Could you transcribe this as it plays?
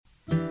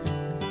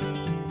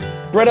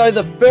Bretto,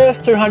 the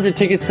first 200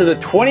 tickets to the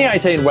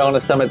 2018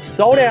 Wellness Summit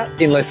sold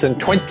out in less than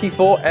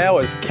 24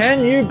 hours.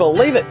 Can you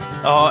believe it?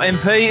 Oh,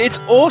 MP, it's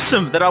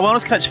awesome that our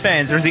Wellness Coach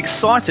fans are as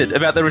excited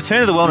about the return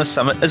of the Wellness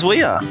Summit as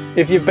we are.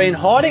 If you've been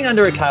hiding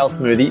under a kale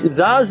smoothie,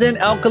 Zazen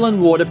Alkaline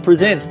Water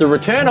presents the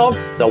return of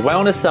the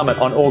Wellness Summit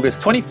on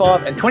August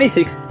 25 and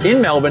 26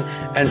 in Melbourne.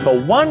 And for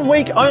 1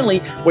 week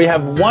only, we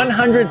have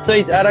 100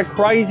 seats at a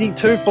crazy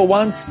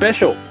 2-for-1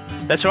 special.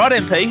 That's right,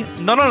 MP.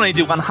 Not only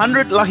do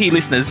 100 lucky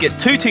listeners get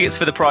 2 tickets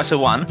for the price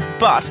of 1,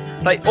 but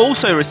they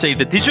also receive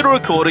the digital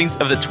recordings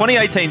of the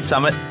 2018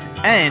 Summit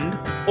and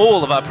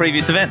all of our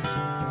previous events.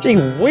 Gee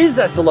whiz,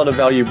 that's a lot of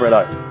value,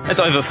 Bretto. That's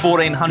over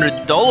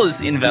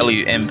 $1,400 in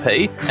value,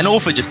 MP, and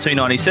all for just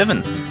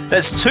 $297.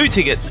 That's 2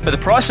 tickets for the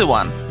price of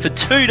 1 for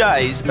 2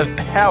 days of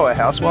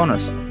Powerhouse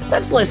Wellness.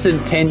 That's less than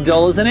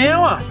 $10 an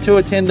hour to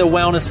attend the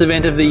wellness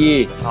event of the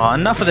year. Oh,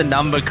 enough of the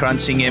number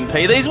crunching,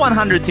 MP. These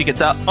 100 tickets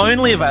are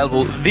only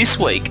available this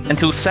week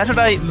until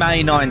Saturday,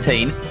 May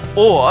 19,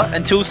 or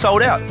until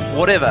sold out,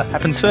 whatever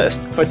happens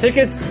first. For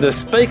tickets, the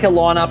speaker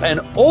lineup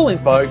and all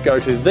info, go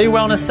to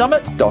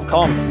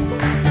thewellnesssummit.com.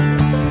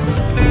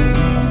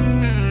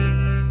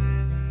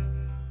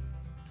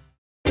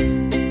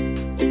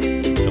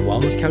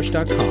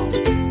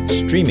 TheWellnessCouch.com,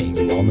 streaming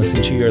wellness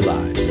into your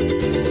lives.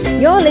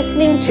 You're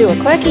listening to A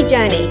Quirky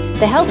Journey,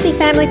 the Healthy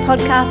Family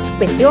Podcast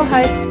with your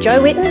hosts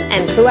Joe Whitten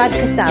and Fuad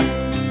Kassab.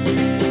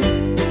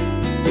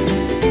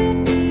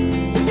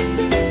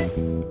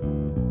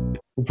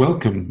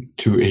 Welcome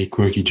to A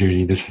Quirky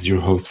Journey. This is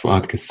your host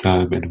Fuad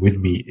Kassab, and with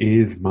me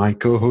is my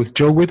co-host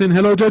Joe Whitten.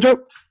 Hello,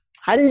 Jojo.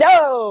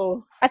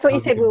 Hello. I thought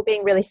you said we were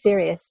being really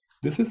serious.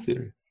 This is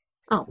serious.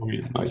 Oh, I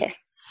mean, okay.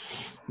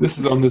 This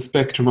is on the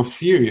spectrum of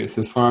serious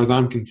as far as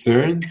I'm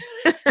concerned.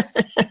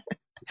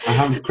 I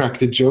haven't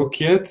cracked a joke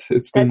yet.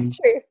 That's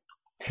true.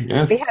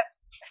 Yes.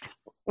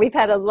 We've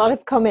had a lot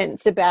of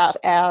comments about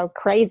our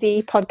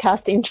crazy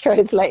podcast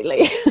intros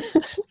lately.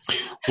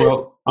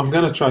 Well, I'm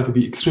going to try to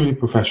be extremely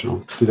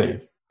professional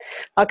today.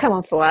 Oh, come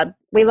on, Fuad.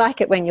 We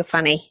like it when you're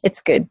funny.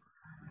 It's good.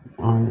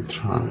 I'll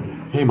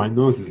try. Hey, my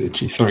nose is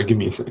itchy. Sorry, give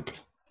me a sec.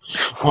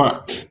 All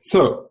right.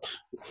 So,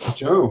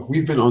 Joe,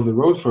 we've been on the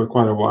road for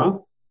quite a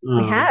while.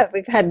 We have.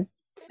 We've had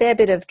a fair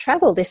bit of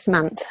travel this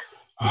month.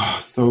 Oh,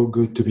 so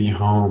good to be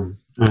home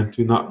and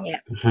to not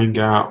hang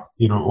out,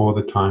 all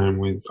the time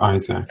with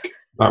Isaac.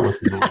 That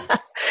was annoying.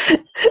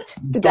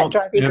 Did that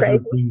drive you crazy?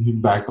 Don't bring him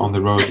back on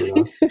the road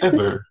with us,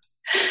 ever.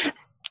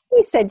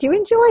 You said you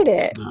enjoyed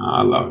it.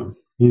 I love him.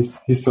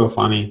 He's so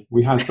funny.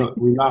 We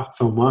laughed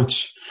so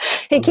much.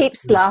 He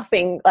keeps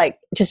laughing like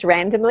just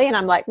randomly, and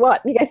I'm like, "What?"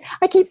 And he goes,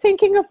 "I keep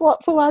thinking of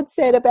what Fuad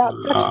said about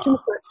such and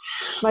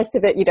such." Most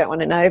of it you don't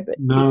want to know, but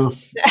no.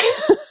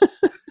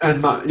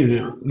 And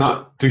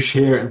not to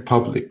share in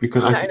public,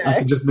 because I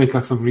can just make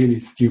like some really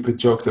stupid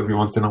jokes every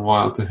once in a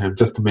while to him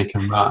just to make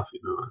him laugh.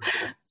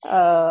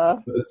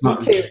 It's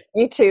not.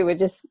 You two were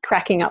just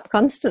cracking up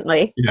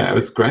constantly. Yeah, it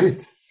was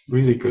great.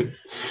 Really good.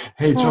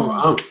 Hey,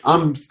 Joe,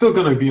 I'm still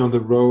going to be on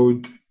the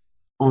road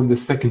on the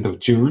 2nd of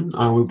June.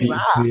 I will be in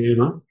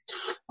Vienna.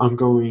 I'm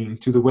going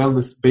to the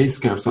Wellness Base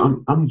Camp.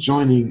 So I'm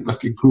joining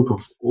like a group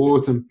of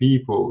awesome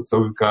people.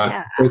 So we've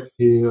got Brett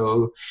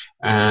Hill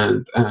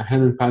and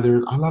Helen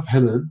Pattern. I love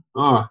Helen.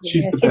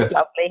 She's the best. She's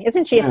lovely.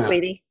 Isn't she a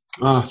sweetie?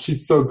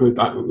 She's so good.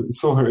 I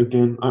saw her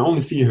again. I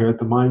only see her at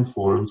the Mind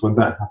Forums when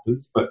that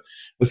happens, but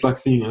it's like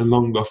seeing a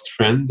long lost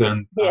friend.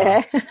 And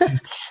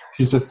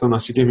she's just so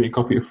nice. She gave me a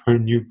copy of her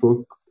new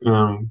book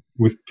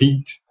with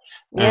Pete,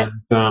 and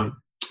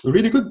a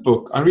really good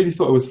book. I really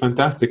thought it was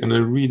fantastic and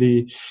a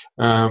really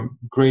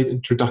great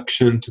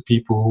introduction to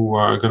people who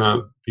are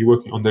gonna be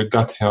working on their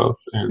gut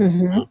health.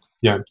 And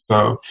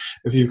so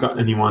if you've got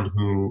anyone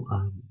who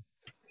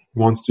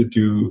wants to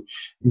do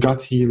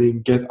gut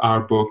healing, get our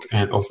book,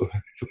 and also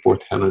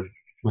support Helen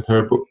with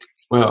her book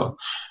as well.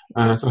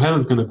 So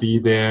Helen's going to be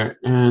there,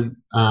 and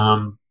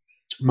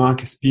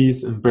Marcus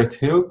Pease and Brett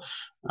Hill.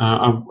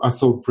 I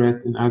saw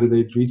Brett in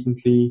Adelaide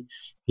recently.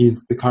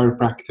 He's the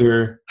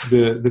chiropractor,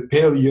 the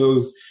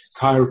paleo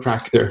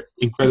chiropractor.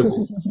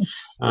 Incredible.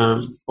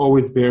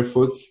 Always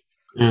barefoot.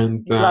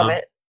 And love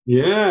it.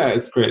 Yeah,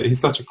 it's great. He's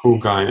such a cool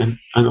guy.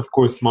 And of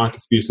course,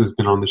 Marcus Pierce has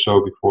been on the show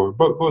before.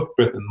 Both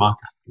Brett and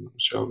Marcus have been on the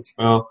show as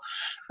well.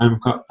 And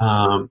we've got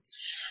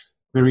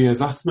Maria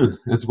Zussman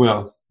as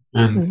well.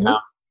 And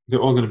they're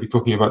all going to be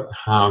talking about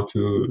how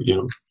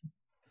to,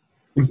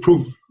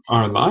 improve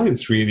our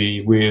lives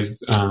really with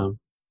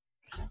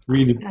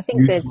really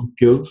useful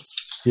skills.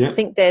 Yeah. I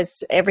think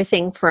there's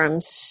everything from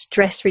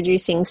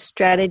stress-reducing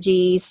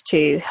strategies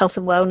to health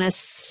and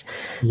wellness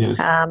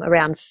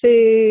around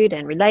food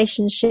and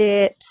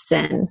relationships,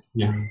 and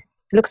it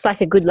looks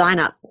like a good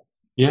lineup.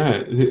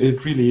 Yeah,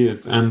 it really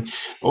is. And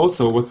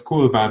also what's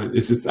cool about it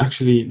is it's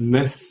actually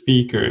less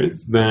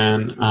speakers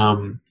than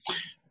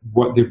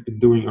what they've been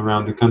doing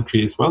around the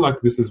country as well. Like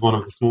this is one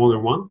of the smaller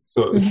ones.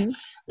 So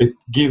it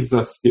gives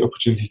us the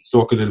opportunity to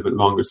talk a little bit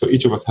longer. So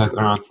each of us has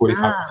around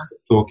 45 minutes of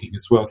talking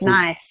as well. So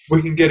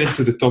we can get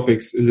into the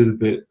topics a little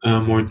bit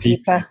more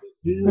deeper.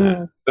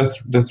 Yeah, that's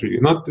really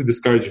good. Not to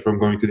discourage you from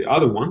going to the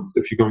other ones.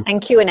 If you're going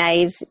and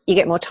Q&As, you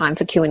get more time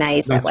for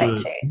Q&As that way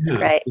too. It's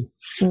great.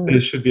 So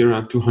there should be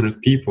around 200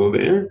 people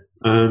there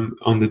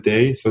on the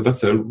day, so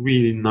that's a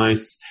really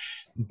nice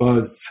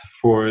buzz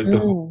for the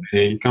whole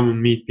day. You come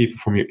and meet people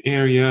from your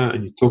area,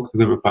 and you talk to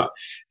them about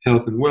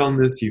health and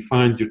wellness. You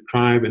find your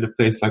tribe in a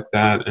place like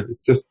that, and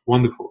it's just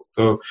wonderful.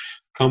 So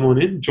come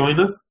on in, join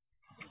us.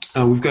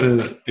 We've got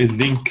a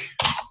link.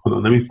 Hold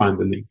on, let me find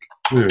the link.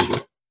 Where is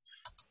it?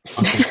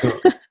 Okay, so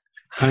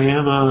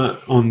Kayama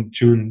on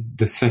June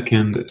the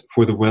 2nd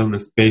for the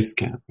Wellness Base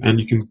Camp, and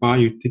you can buy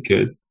your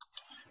tickets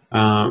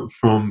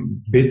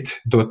from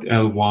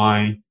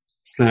bit.ly/QC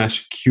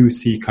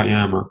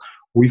Kayama.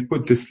 We've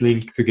put this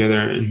link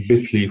together in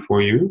Bitly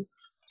for you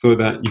so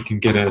that you can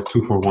get a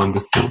 2-for-1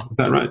 discount. Is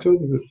that right,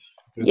 George?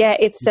 Yeah,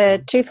 it's a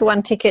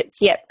 2-for-1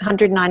 tickets. Yep,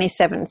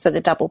 $197 for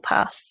the double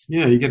pass.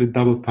 Yeah, you get a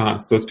double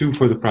pass, so 2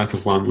 for the price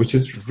of 1, which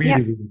is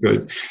really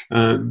good.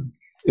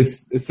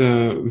 It's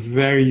a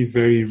very,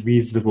 very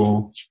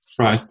reasonable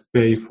price to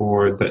pay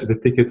for the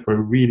ticket for a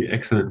really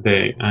excellent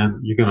day,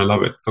 and you're going to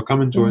love it. So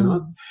come and join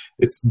us.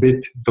 It's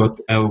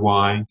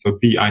bit.ly, so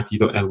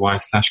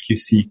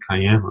bit.ly/QC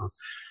Kayama.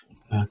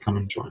 Come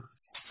and join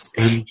us.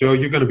 And Joe,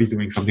 you're going to be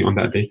doing something on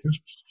that day too?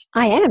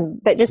 I am,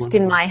 but just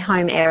in my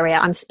home area.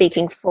 I'm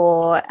speaking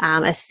for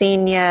a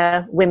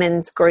senior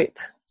women's group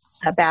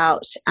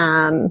about...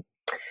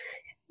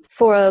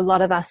 for a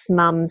lot of us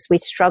mums, we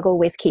struggle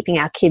with keeping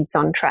our kids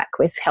on track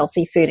with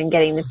healthy food and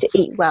getting them to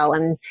eat well.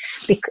 And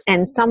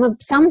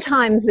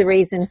sometimes the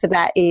reason for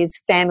that is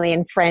family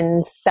and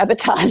friends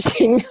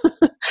sabotaging,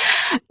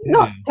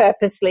 not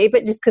purposely,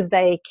 but just because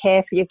they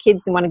care for your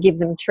kids and want to give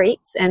them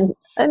treats. And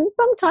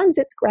sometimes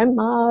it's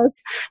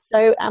grandmas.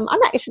 So I'm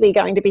actually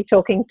going to be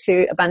talking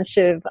to a bunch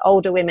of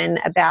older women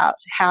about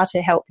how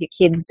to help your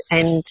kids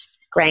and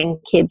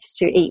grandkids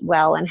to eat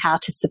well and how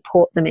to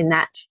support them in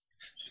that.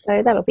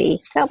 So that'll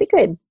be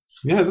good.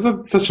 Yeah,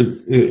 that's such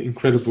an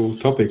incredible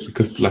topic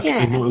because,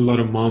 I know a lot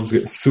of moms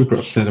get super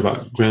upset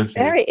about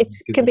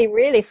grandparents. It can be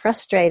really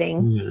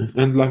frustrating. Yeah,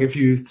 and if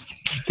you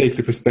take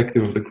the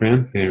perspective of the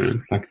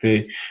grandparents,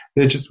 they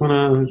just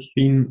want to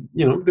be,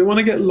 they want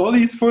to get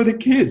lollies for the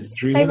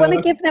kids. Really. They want to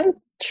give them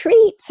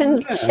treats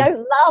and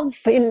show love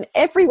in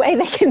every way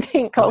they can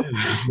think of.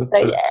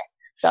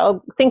 So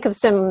I'll think of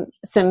some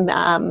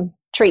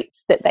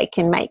treats that they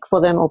can make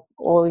for them, or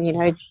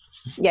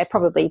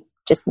probably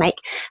just make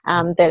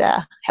that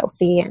are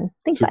healthy and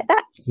things like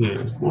that.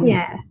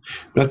 Yeah,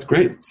 that's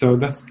great. So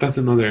that's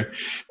another.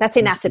 That's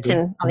in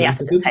Atherton, on the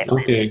Atherton table.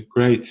 Okay,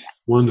 great,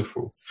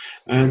 wonderful.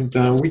 And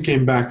we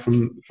came back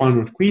from far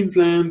north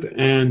Queensland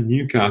and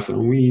Newcastle,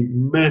 and we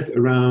met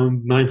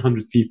around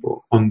 900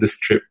 people on this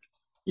trip.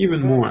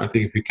 Even more, I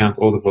think, if we count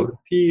all the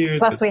volunteers.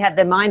 Plus, we had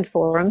the Mind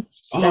Forum.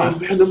 So.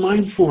 We had the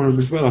Mind Forum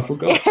as well. I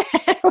forgot.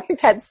 We've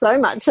had so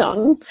much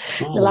on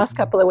the last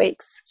couple of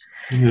weeks.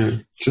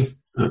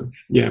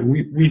 Yeah,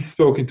 we've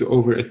spoken to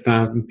over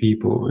 1,000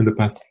 people in the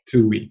past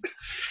 2 weeks.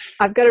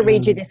 I've got to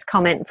read you this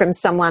comment from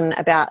someone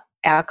about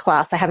our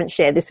class. I haven't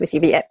shared this with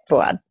you yet,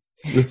 Fuad.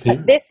 This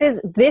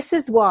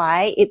is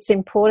why it's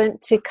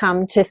important to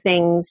come to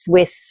things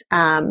with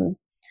a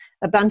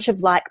bunch of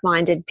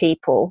like-minded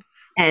people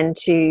and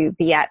to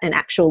be at an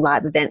actual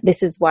live event.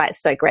 This is why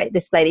it's so great.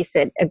 This lady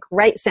said, a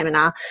great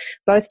seminar.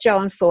 Both Joe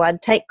and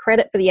Fuad take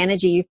credit for the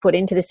energy you've put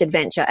into this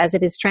adventure as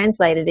it is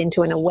translated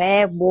into an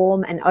aware,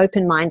 warm and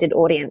open-minded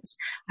audience.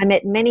 I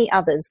met many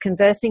others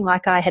conversing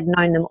like I had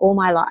known them all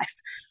my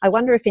life. I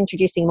wonder if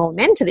introducing more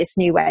men to this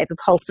new wave of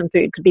wholesome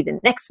food could be the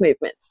next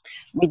movement.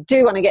 We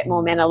do want to get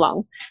more men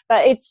along.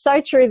 But it's so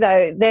true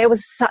though. There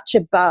was such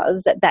a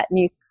buzz at that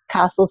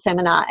Newcastle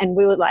seminar, and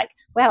we were like,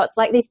 wow, it's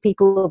like these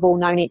people have all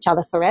known each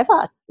other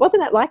forever.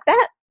 Wasn't it like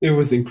that? It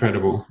was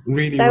incredible.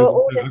 Really, they were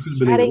all just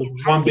chatting.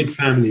 One big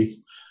family.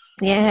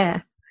 Yeah,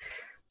 it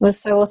was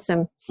so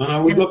awesome. And I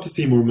would love to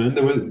see more men.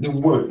 There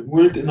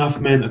weren't enough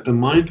men at the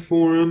Mind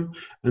Forum,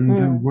 and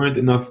there weren't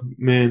enough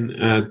men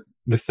at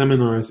the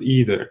seminars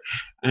either.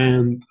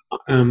 And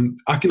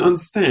I can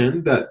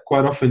understand that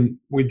quite often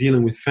we're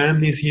dealing with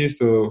families here,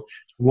 so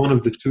one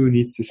of the two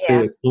needs to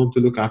stay at home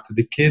to look after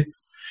the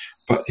kids.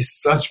 But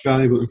it's such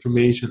valuable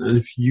information, and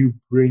if you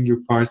bring your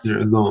partner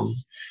along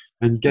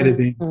and get it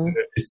in,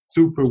 it's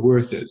super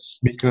worth it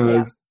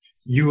because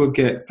you will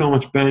get so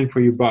much bang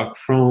for your buck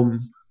from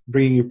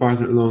bringing your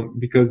partner along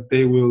because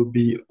they will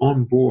be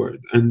on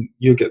board and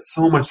you'll get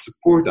so much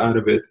support out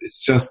of it.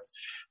 It's just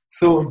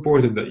so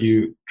important that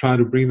you try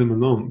to bring them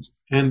along.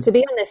 And to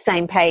be on the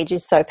same page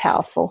is so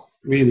powerful.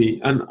 Really,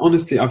 and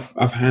honestly, I've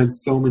had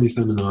so many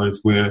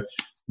seminars where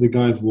the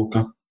guys walk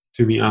up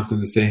to me after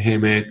and say, hey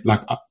mate,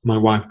 my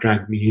wife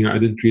dragged me here. I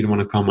didn't really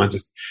want to come. I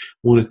just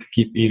wanted to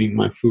keep eating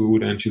my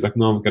food. And she's like,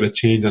 no, we've got to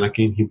change. And I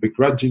came here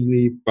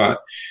begrudgingly,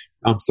 but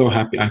I'm so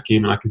happy I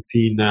came and I can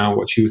see now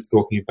what she was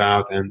talking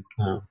about. And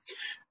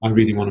I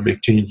really want to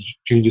make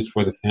changes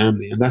for the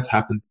family. And that's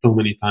happened so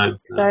many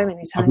times now. So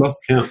many times. I've lost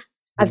count.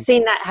 I've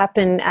seen that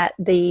happen at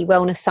the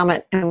Wellness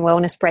Summit and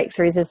Wellness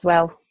Breakthroughs as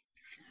well.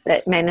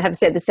 that men have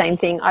said the same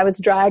thing. I was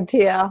dragged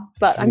here,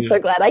 but I'm so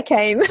glad I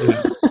came.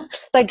 Yeah.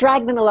 So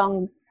drag them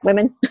along,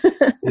 women.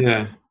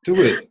 Yeah,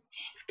 do it.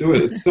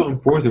 It's so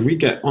important. We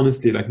get,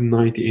 honestly, like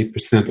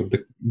 98% of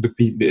the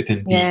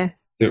attendees. Yeah.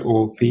 They're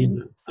all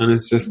female. And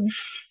it's just,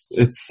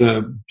 it's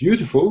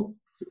beautiful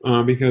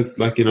because,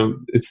 like, you know,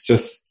 it's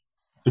just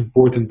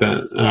important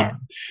that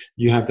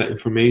you have that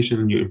information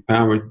and you're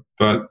empowered.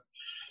 But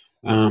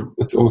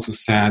it's also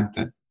sad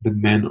that the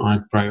men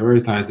aren't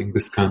prioritizing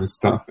this kind of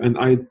stuff. And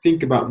I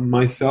think about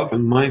myself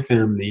and my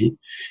family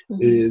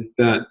is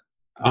that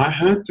I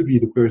had to be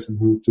the person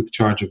who took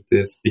charge of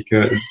this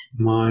because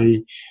my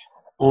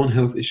own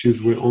health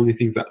issues were only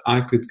things that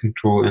I could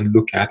control and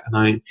look at, and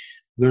I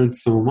learned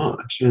so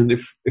much. And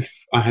if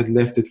I had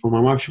left it for my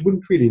wife, she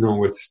wouldn't really know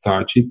where to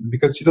start,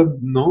 because she doesn't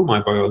know my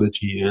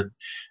biology, and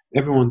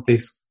everyone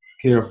takes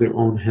care of their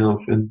own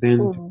health, and then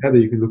together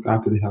you can look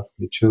after the health of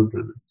your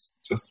children. It's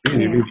just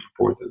really, really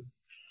important.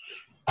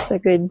 So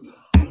good.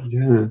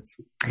 Yeah,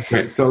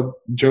 great. So,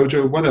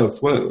 Jojo, what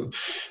else?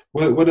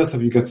 What else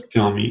have you got to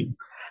tell me?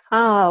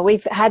 Oh,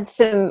 we've had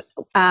some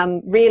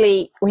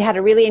we had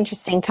a really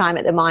interesting time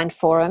at the Mind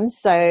Forum.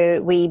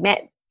 So we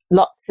met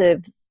lots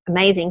of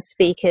amazing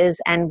speakers,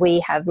 and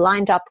we have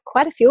lined up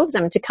quite a few of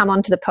them to come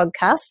onto the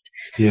podcast.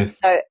 Yes.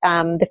 So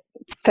the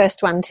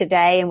first one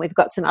today, and we've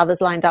got some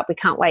others lined up we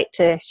can't wait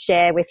to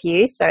share with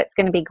you. So it's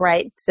going to be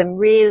great. Some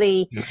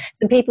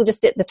people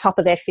just at the top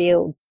of their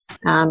fields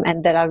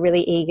and that are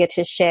really eager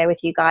to share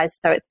with you guys.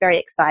 So it's very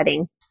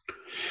exciting.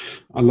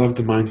 I love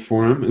the Mind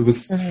Forum. It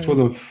was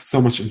full of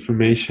so much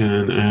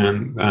information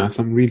and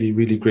some really,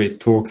 really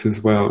great talks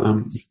as well.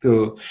 I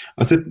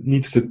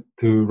need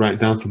to write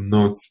down some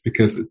notes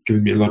because it's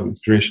given me a lot of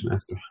inspiration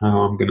as to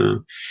how I'm going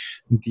to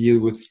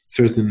deal with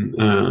certain,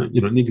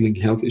 niggling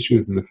health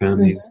issues in the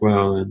family as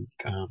well. And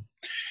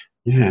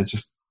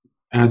just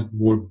add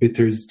more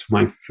bitters to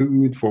my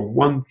food for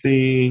one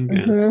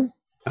thing.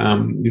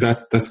 And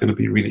that's going to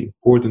be really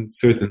important.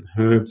 Certain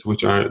herbs,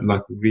 which are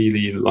like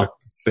really like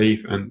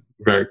safe and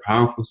very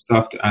powerful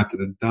stuff to add to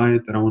the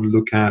diet that I want to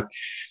look at.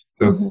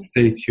 So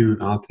stay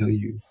tuned. I'll tell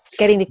you.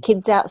 Getting the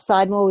kids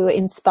outside more. We were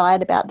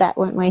inspired about that,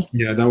 weren't we?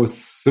 Yeah, that was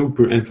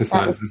super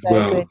emphasized as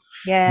well. Good.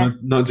 Yeah,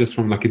 not just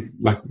from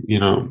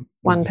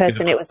one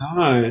person. It was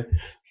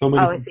so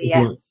many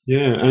people.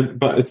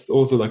 But it's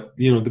also like,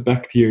 the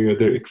bacteria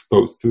they're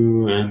exposed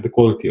to, and the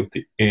quality of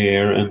the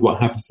air, and what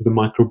happens to the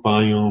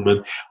microbiome,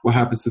 and what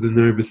happens to the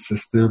nervous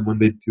system when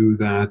they do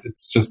that.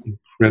 It's just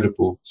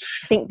incredible.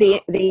 I think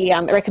the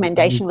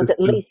recommendation was at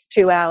least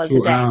 2 hours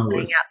a day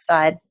playing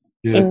outside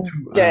in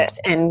dirt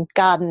and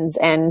gardens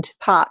and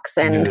parks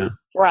and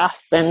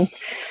grass and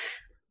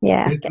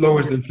it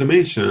lowers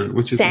inflammation,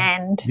 which is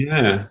sand.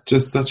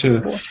 Just such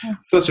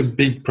a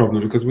big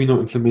problem, because we know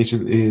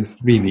inflammation is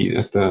really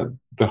at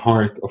the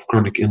heart of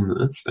chronic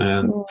illness,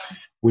 and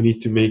we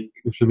need to make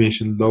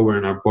inflammation lower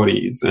in our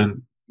bodies,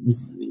 and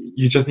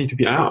you just need to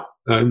be out,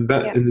 and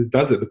it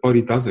does it. The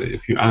body does it.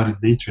 If you're out in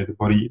nature, the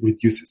body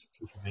reduces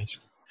its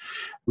inflammation.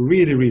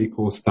 Really, really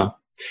cool stuff.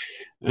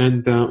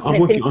 And I'm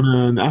working on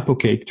an apple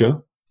cake,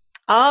 Jo.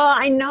 Oh,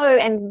 I know,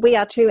 and we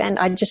are too. And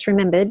I just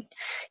remembered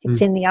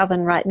it's in the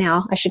oven right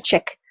now. I should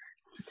check.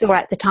 It's all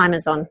right. The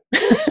timer's on.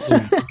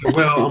 Okay.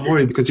 Well, I'm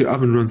worried because your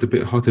oven runs a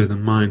bit hotter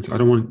than mine, so I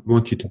don't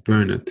want you to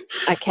burn it.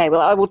 Okay.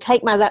 Well, I will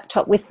take my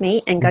laptop with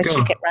me and go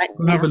check it right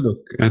now. Have a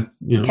look.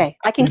 Okay.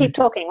 I can keep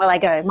talking while I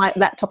go. My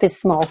laptop is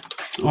small.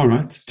 All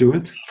right. Do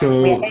it.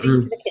 So we're heading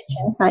to the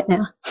kitchen right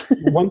now.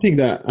 One thing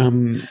that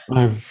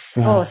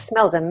it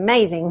smells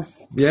amazing.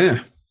 Yeah.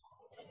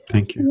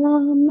 Thank you.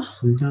 No,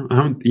 I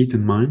haven't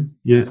eaten mine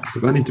yet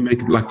because I need to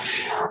make it like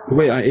the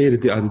way I ate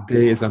it the other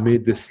day. Is I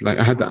made this, like,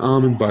 I had the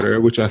almond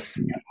butter, which I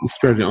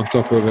spread it on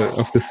top of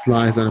the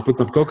slice, and I put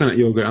some coconut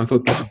yogurt. I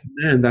thought,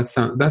 man, that's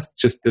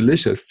just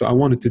delicious. So I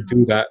wanted to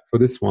do that for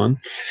this one,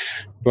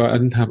 but I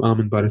didn't have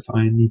almond butter, so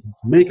I needed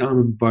to make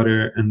almond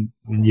butter and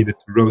needed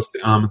to roast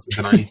the almonds, and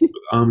then I needed to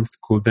put the almonds to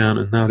cool down,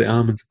 and now the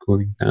almonds are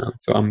cooling down.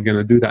 So I'm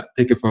gonna do that,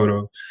 take a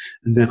photo,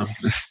 and then I'm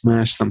gonna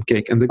smash some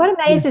cake. And what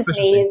amazes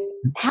me is,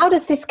 how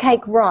does this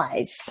cake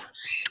rise?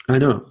 I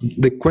know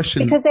the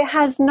question, because it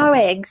has no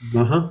eggs,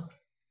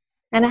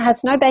 and it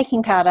has no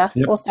baking powder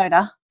or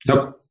soda.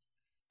 Yep.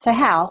 So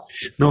how?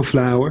 No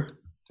flour.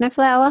 No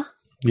flour.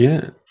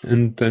 Yeah,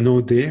 and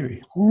no dairy.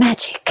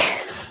 Magic.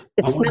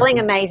 It's smelling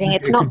amazing.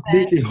 It's not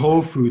completely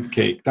whole food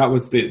cake. That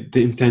was the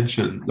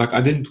intention. Like, I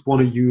didn't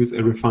want to use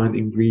a refined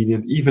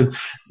ingredient. Even,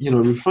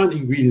 refined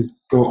ingredients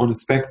go on a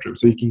spectrum.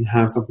 So you can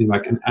have something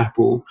like an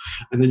apple,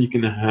 and then you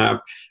can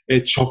have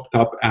a chopped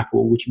up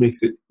apple, which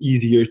makes it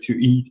easier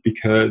to eat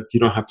because you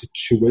don't have to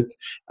chew it.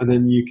 And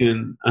then you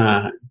can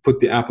put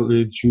the apple in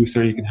a juicer,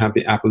 and you can have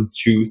the apple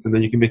juice, and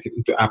then you can make it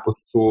into apple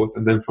sauce.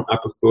 And then from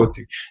apple sauce,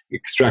 you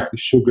extract the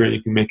sugar, and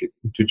you can make it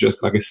into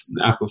just like an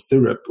apple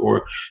syrup,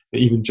 or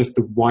even just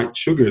the white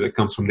sugar that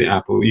comes from the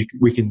apple.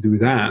 We can do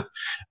that,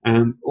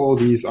 and all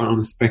these are on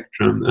a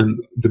spectrum,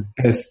 and the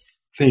best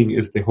thing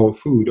is the whole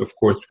food, of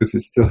course, because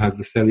it still has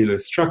the cellular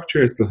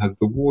structure, it still has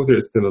the water,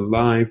 it's still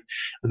alive.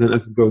 And then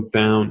as it goes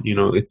down,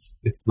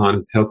 it's not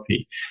as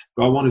healthy.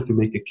 So I wanted to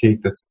make a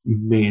cake that's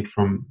made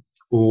from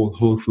all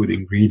whole food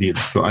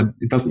ingredients. So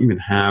it doesn't even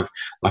have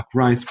like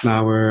rice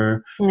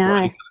flour or any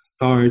kind of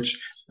starch.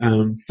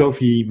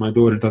 Sophie, my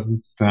daughter,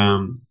 doesn't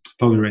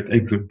tolerate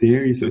eggs or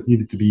dairy, so it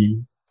needed to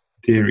be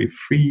dairy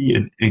free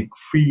and egg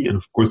free, and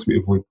of course we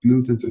avoid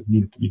gluten, so it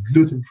needed to be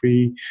gluten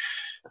free.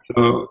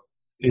 So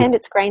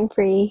it's grain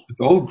free.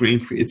 It's all grain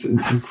free. It's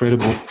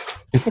incredible.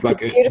 It's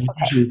like a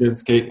hugely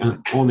dense cake,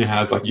 and only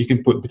has you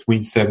can put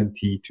between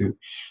 70 to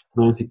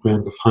 90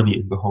 grams of honey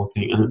in the whole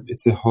thing, and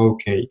it's a whole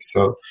cake.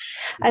 So,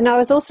 and I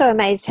was also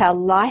amazed how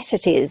light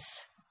it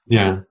is.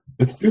 Yeah,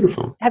 it's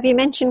beautiful. Have you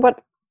mentioned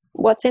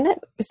what's in it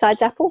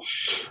besides apple?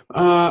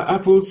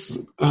 Apples.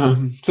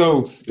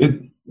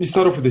 You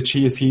start off with the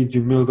chia seeds,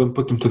 you mill them,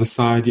 put them to the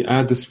side, you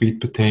add the sweet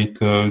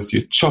potatoes,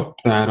 you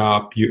chop that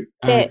up,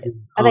 are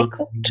they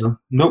cooked?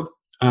 Nope.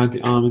 Add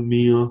the almond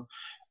meal,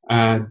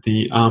 add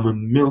the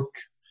almond milk,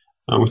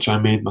 which I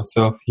made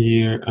myself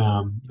here,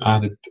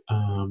 added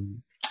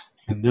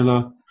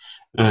vanilla,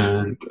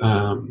 and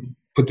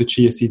put the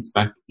chia seeds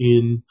back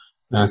in,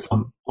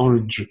 some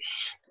orange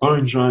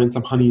rind,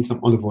 some honey, some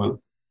olive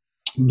oil.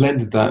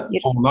 Blended that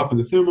all up in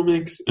the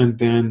Thermomix, and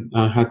then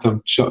had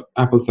some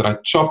apples that I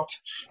chopped,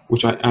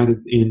 which I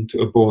added into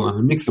a bowl, and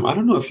I mixed them. I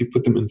don't know if you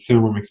put them in the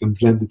Thermomix and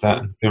blended that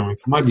in the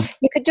Thermomix. It might be.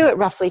 You could do it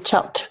roughly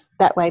chopped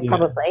that way,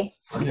 probably.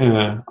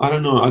 Yeah, I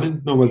don't know. I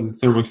didn't know whether the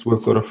Thermomix will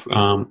sort of,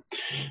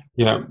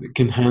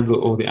 can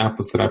handle all the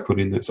apples that I put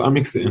in there. So I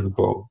mixed it in a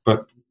bowl,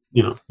 but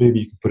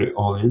maybe you can put it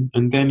all in,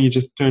 and then you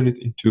just turn it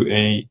into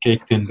a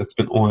cake tin that's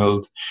been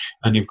oiled,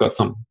 and you've got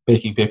some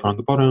baking paper on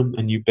the bottom,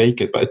 and you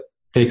bake it, but it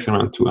takes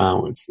around 2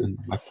 hours and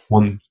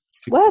worth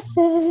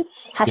it.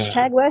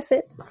 Hashtag worth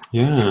it.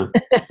 Yeah.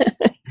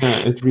 Yeah,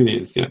 it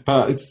really is. Yeah,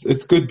 but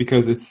it's good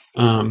because it's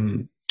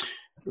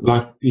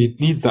it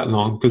needs that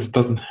long because it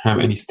doesn't have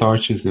any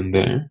starches in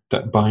there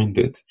that bind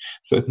it,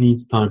 so it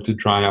needs time to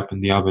dry up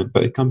in the oven.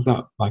 But it comes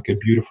out like a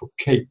beautiful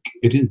cake.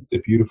 It is a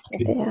beautiful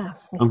cake. Yeah.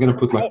 I'm gonna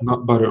put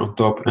nut butter on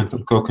top and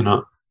some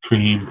coconut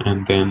cream,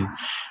 and then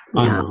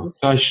I don't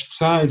know.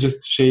 Should I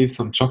just shave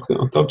some chocolate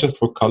on top just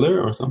for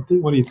color or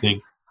something? What do you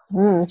think?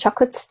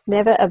 Chocolate's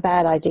never a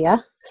bad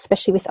idea,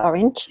 especially with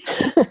orange.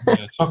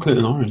 Yeah, chocolate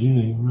and orange.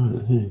 Yeah, you're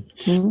right.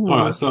 Hey. All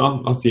right,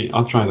 so I'll see.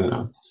 I'll try that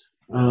out.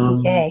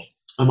 Okay.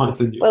 I might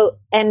send you. Well,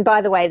 and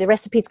by the way, the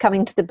recipe's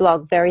coming to the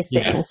blog very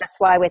soon. Yes. That's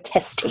why we're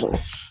testing.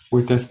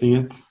 We're testing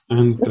it,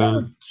 and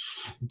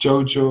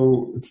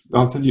Jojo,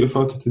 I'll send you a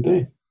photo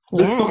today.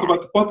 Let's talk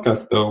about the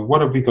podcast, though.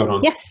 What have we got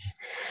on? Yes.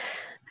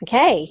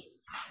 Okay.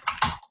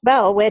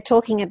 Well, we're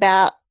talking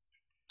about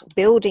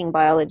building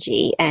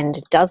biology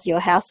and does your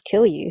house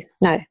kill you?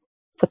 No.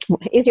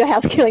 Is your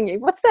house killing you?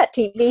 What's that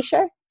TV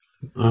show?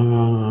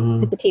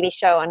 It's a TV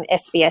show on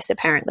SBS,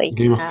 apparently.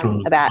 Game of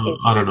Thrones. About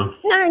I don't know.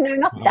 No,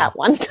 not that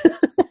one.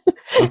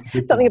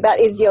 Something about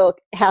is your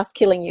house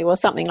killing you or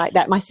something like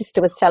that. My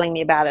sister was telling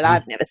me about it.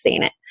 I've never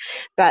seen it.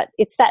 But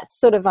it's that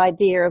sort of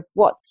idea of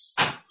what's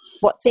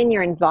in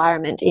your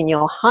environment, in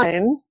your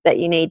home, that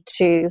you need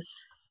to...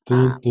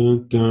 What's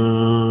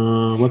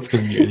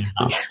going to be in your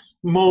house?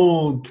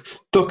 Mold,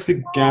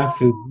 toxic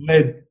gases,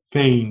 lead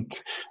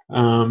paint,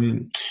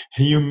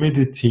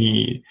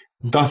 humidity,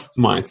 dust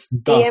mites,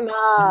 CMFs.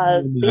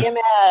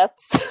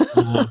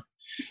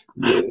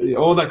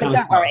 All that kind of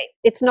stuff. Don't worry,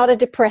 it's not a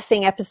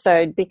depressing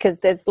episode because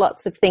there's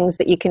lots of things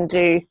that you can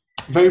do.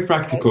 Very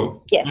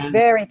practical. Yes,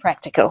 very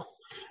practical.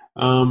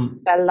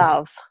 I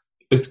love.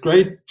 It's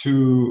great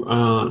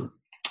to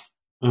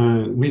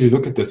really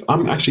look at this.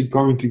 I'm actually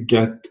going to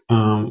get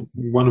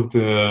one of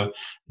the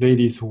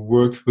ladies who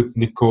works with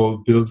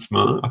Nicole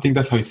Bilsma. I think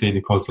that's how you say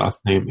Nicole's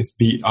last name. It's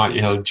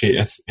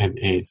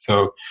Biljsma.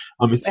 So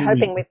I'm assuming we're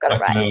hoping we've got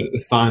it right. A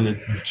silent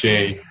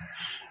J.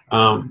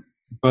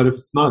 But if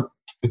it's not,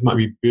 it might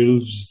be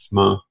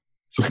Bilsma.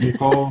 So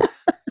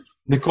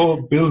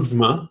Nicole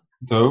Bilsma,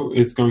 though,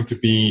 is going to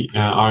be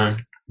our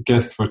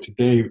guest for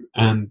today.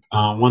 And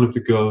one of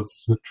the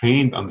girls who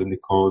trained under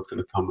Nicole is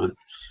going to come and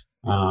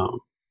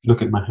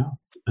look at my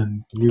house,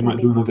 and we might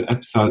do another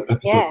episode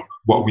of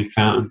what we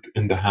found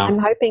in the house.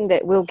 I'm hoping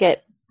that we'll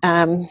get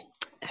her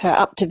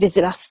up to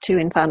visit us too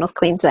in Far North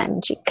Queensland,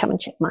 and she can come and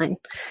check mine.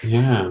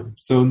 Yeah,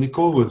 so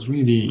Nicole was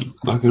really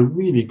a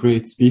really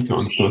great speaker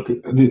on stuff.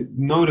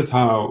 Notice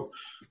how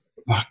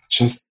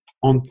just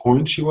on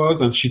point she was,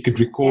 and she could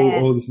recall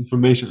all this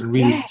information and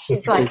really.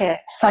 She's like a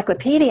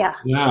encyclopedia.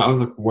 Yeah, I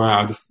was like,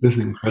 wow, this is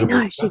incredible.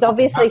 I know, she's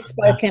obviously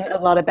spoken a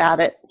lot about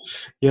it.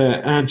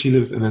 Yeah, and she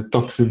lives in a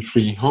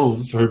toxin-free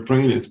home, so her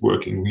brain is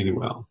working really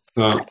well.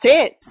 So that's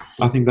it.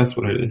 I think that's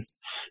what it is.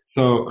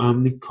 So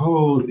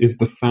Nicole is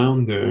the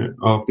founder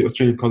of the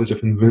Australian College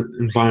of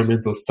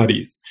Environmental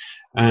Studies,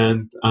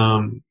 and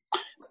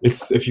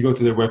if you go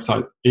to their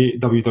website,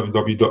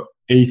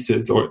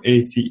 www.aces or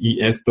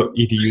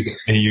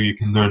aces.edu.au, you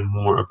can learn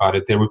more about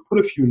it there. We put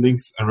a few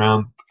links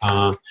around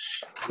at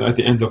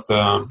the end of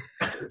the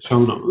show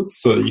notes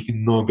so that you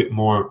can know a bit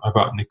more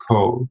about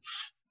Nicole.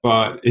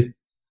 But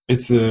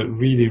it's a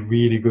really,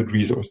 really good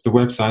resource. The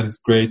website is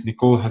great.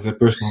 Nicole has a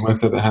personal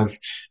website that has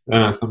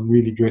some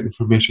really great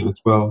information as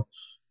well.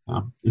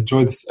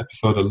 Enjoy this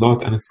episode a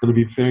lot, and it's going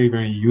to be very,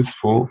 very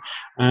useful.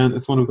 And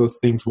it's one of those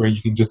things where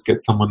you can just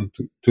get someone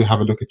to have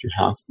a look at your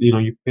house.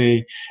 You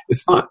pay.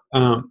 It's not,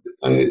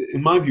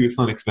 in my view, it's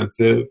not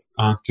expensive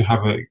to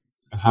have a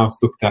house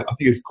looked at. I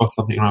think it costs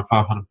something around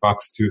 $500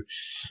 to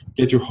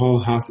get your whole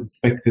house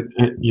inspected,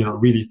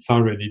 really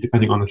thoroughly,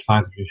 depending on the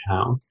size of your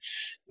house.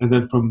 And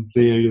then from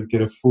there, you'll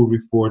get a full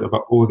report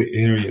about all the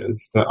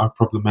areas that are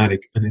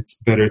problematic. And it's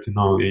better to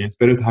know. It's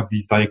better to have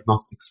these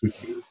diagnostics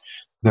with you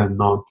than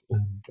not.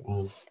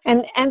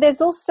 And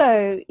there's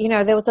also,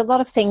 there was a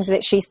lot of things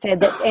that she said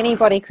that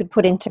anybody could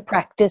put into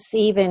practice,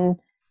 even,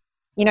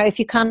 if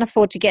you can't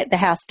afford to get the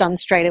house done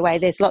straight away,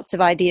 there's lots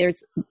of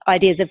ideas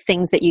of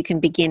things that you can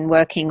begin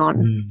working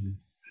on.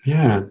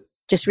 Yeah.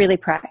 Just really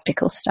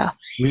practical stuff.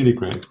 Really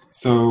great.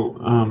 So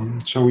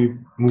shall we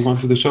move on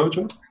to the show,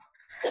 Jo?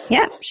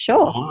 Yeah,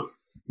 sure.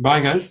 Bye,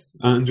 guys.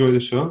 Enjoy the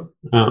show.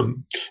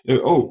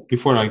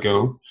 Before I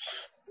go,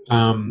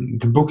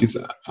 the book is...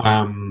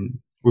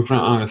 we've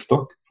run out of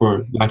stock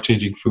for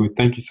Life-Changing Food.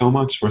 Thank you so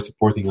much for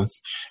supporting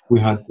us.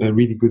 We had a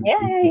really good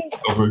week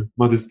over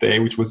Mother's Day,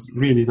 which was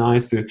really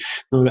nice to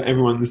know that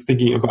everyone is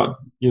thinking about,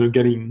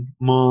 getting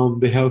Mom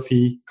the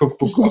healthy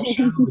cookbook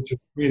option, which is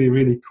really,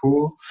 really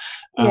cool.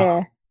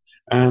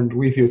 And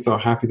we feel so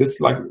happy. This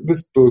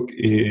book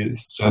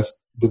is just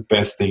the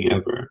best thing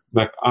ever.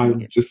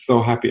 I'm just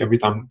so happy every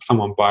time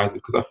someone buys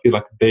it, because I feel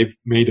like they've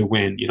made a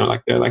win. They're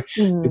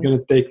going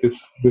to take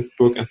this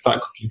book and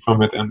start cooking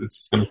from it, and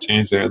it's going to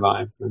change their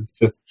lives. And it's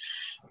just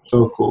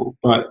so cool.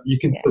 But you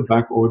can still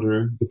back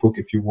order the book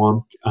if you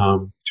want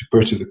to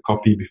purchase a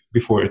copy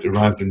before it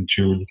arrives in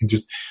June. You can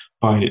just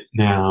buy it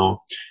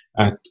now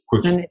at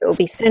Quick. And it will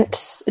be sent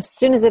as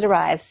soon as it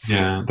arrives.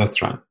 Yeah,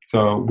 that's right.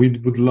 So we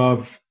would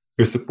love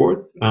your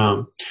support.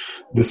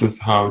 This is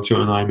how Jo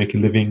and I make a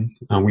living,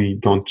 and we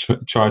don't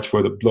charge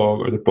for the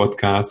blog or the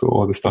podcast or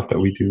all the stuff that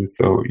we do.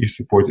 So your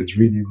support is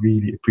really,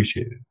 really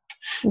appreciated.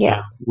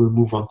 Yeah. We'll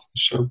move on to the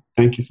show.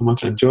 Thank you so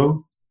much. And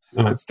Jo,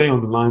 stay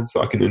on the line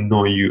so I can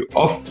annoy you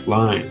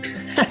offline.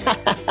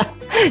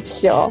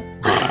 Sure.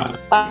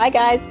 Bye,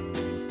 guys.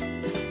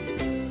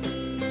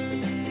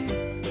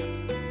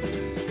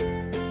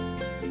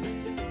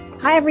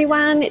 Hi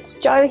everyone, it's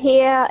Jo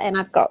here, and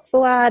I've got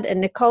Fuad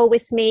and Nicole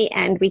with me,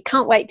 and we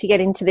can't wait to get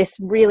into this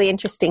really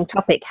interesting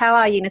topic. How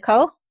are you,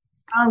 Nicole?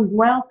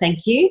 Well,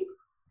 thank you.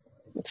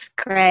 It's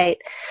great.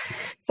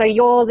 So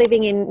you live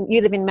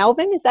in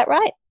Melbourne, is that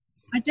right?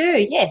 I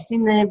do, yes,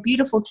 in the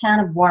beautiful town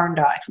of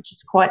Warrandyte, which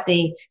is quite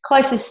the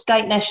closest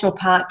state national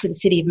park to the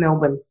city of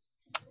Melbourne.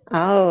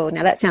 Oh,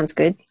 now that sounds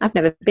good. I've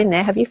never been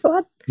there. Have you,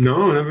 Fuad?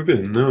 No, never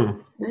been,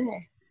 no.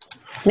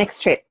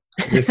 Next trip.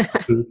 Yes,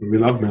 absolutely. We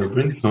love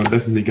Melbourne, so I'm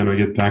definitely going to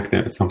get back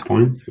there at some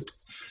point.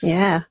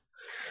 Yeah,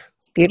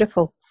 it's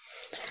beautiful.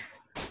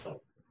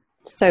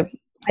 So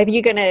are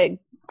you going to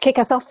kick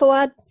us off,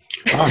 Fuad?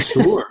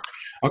 Sure.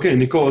 Okay,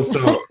 Nicole,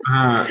 so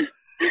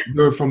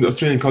you're from the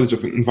Australian College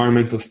of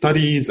Environmental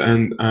Studies,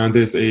 and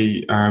there's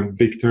a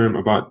big term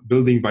about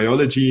building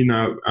biology.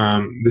 Now,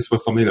 this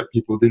was something that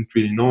people didn't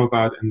really know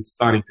about, and it's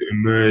starting to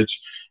emerge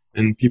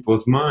in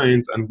people's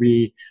minds, and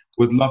we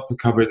would love to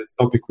cover this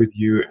topic with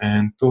you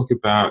and talk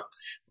about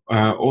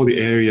all the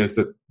areas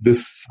that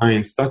this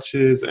science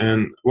touches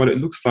and what it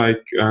looks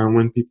like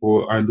when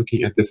people are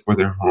looking at this for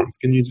their homes.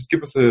 Can you just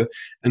give us an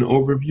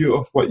overview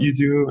of what you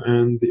do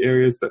and the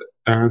areas that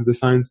the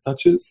science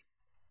touches?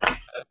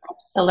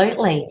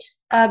 Absolutely.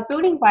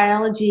 Building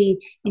biology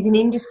is an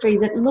industry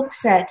that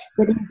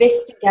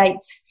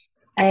investigates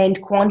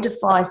and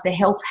quantifies the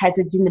health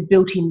hazards in the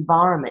built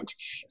environment.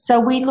 So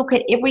we look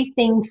at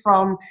everything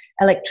from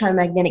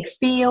electromagnetic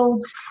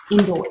fields,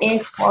 indoor air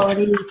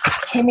quality,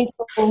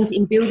 chemicals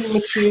in building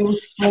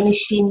materials,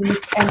 furnishings,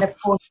 and of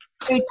course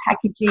food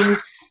packaging,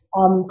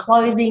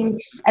 clothing,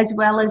 as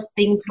well as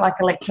things like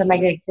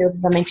electromagnetic fields,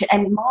 as I mentioned,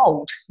 and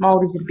mould.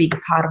 Mould is a big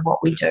part of what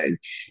we do.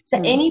 So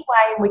any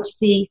way in which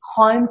the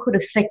home could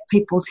affect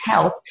people's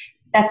health,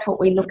 that's what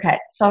we look at.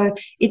 So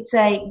it's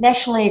a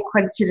nationally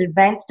accredited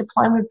advanced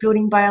diploma of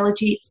building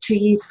biology. It's 2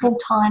 years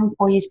full-time,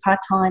 4 years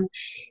part-time,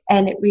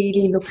 and it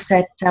really looks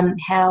at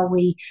how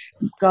we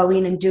go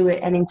in and do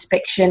an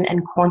inspection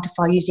and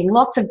quantify using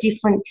lots of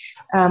different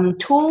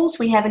tools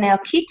we have in our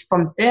kit,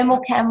 from thermal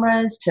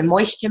cameras to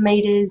moisture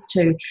meters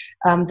to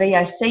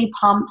VOC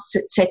pumps,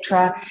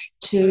 etc.,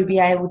 to be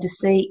able to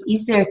see,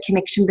 is there a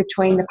connection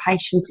between the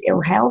patient's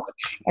ill health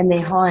and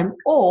their home,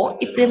 or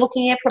if they're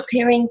looking at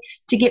preparing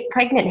to get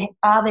pregnant,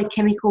 are there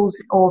chemicals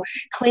or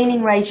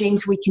cleaning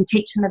regimes we can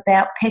teach them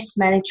about, pest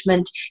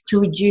management to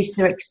reduce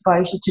their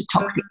exposure to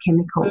toxic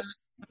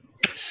chemicals.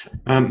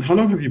 How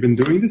long have you been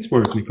doing this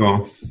work,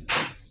 Nicole?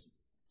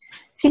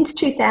 Since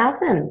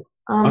 2000.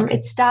 Okay.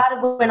 It started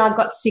when I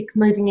got sick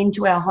moving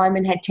into our home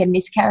and had 10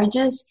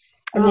 miscarriages,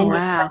 and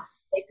then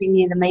sleeping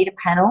near the meter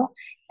panel.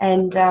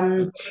 And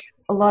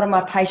a lot of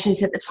my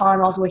patients at the time,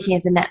 I was working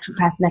as a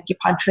naturopath and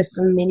acupuncturist,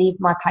 and many of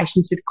my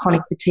patients with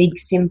chronic fatigue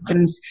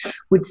symptoms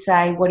would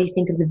say, what do you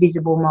think of the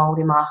visible mold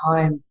in my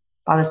home?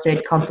 By the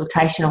third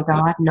consultation, I'll go,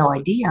 I have no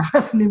idea.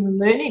 I've never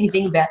learned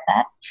anything about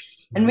that.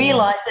 And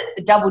realised that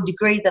the double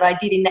degree that I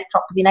did in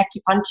naturopathy and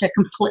acupuncture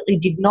completely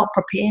did not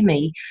prepare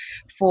me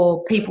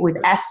for people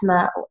with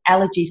asthma or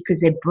allergies,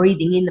 because they're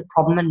breathing in the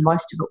problem, and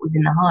most of it was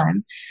in the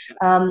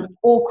home,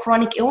 or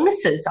chronic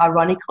illnesses,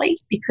 ironically,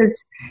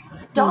 because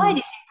diet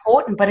is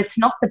important, but it's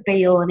not the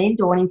be-all and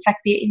end-all. And in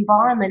fact, the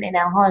environment in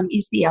our home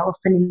is the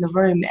elephant in the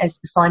room, as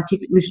the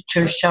scientific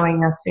literature is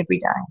showing us every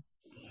day.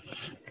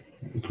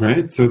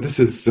 Great. So this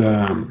is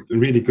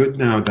really good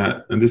now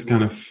that this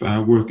kind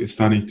of work is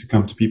starting to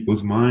come to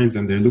people's minds,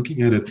 and they're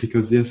looking at it,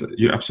 because, yes,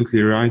 you're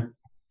absolutely right.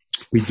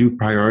 We do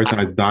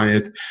prioritize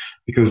diet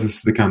because this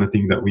is the kind of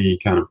thing that we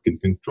kind of can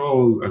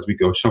control as we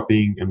go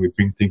shopping and we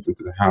bring things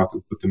into the house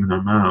and put them in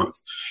our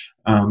mouths.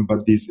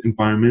 But these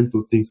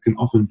environmental things can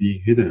often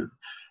be hidden.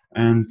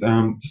 And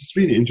this is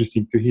really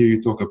interesting to hear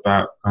you talk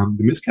about the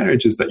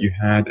miscarriages that you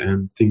had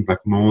and things like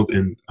mold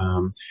and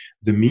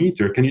the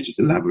meter. Can you just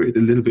elaborate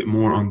a little bit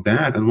more on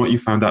that and what you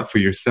found out for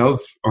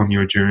yourself on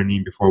your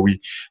journey before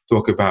we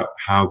talk about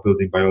how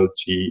building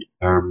biology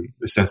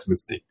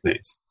assessments take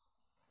place?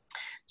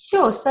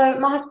 Sure. So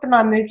my husband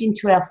and I moved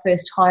into our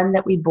first home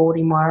that we bought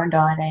in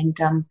Warrandyte,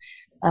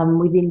 and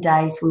within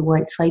days we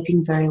weren't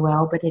sleeping very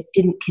well, but it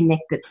didn't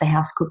connect that the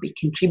house could be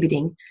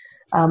contributing.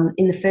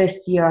 In the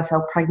first year I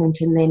fell pregnant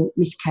and then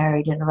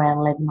miscarried at around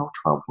 11 or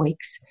 12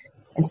 weeks,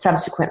 and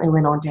subsequently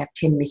went on to have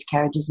 10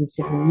 miscarriages in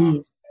 7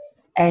 years.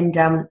 And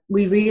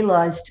we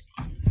realised,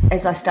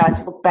 as I started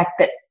to look back,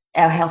 that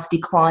our health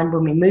declined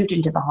when we moved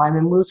into the home,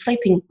 and we were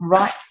sleeping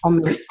right on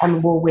the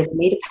wall where the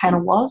meter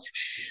panel was.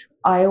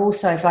 I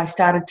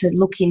started to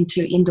look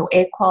into indoor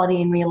air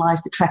quality and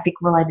realised the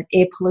traffic-related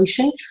air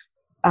pollution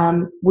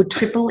would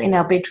triple in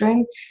our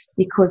bedroom,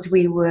 because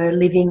we were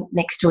living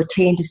next to a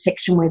T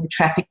intersection where the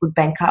traffic would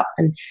bank up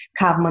and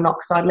carbon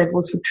monoxide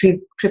levels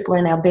would triple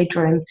in our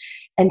bedroom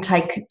and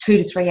take 2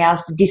 to 3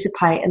 hours to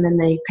dissipate, and then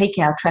the peak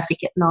hour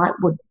traffic at night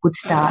would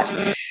start.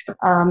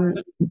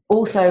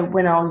 Also,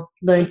 when I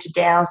learned to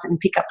douse and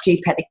pick up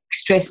geopathic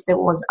stress that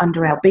was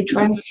under our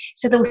bedroom.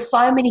 So there were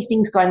so many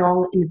things going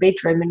on in the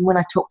bedroom, and when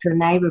I talked to the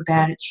neighbour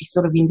about it, she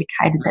sort of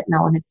indicated that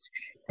no one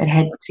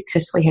had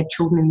successfully had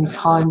children in this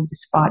home,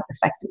 despite the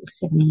fact that it was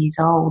 70 years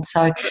old.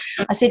 So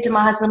I said to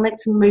my husband,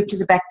 let's move to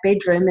the back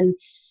bedroom.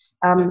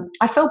 And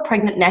I fell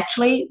pregnant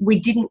naturally. We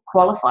didn't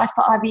qualify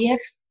for IVF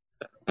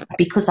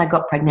because I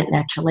got pregnant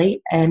naturally,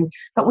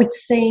 but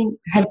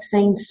had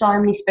seen so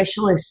many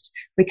specialists,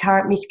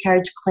 recurrent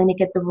miscarriage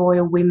clinic at the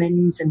Royal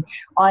Women's, and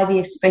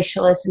IVF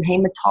specialists and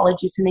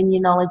haematologists and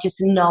immunologists,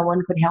 and no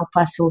one could help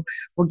us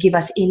or give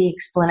us any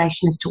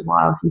explanation as to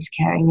why I was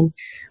miscarrying. And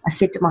I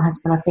said to my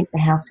husband, I think the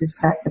house is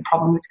the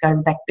problem. Let's go to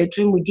the back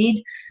bedroom. We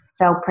did,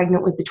 fell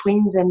pregnant with the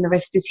twins, and the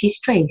rest is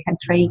history. Had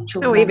 3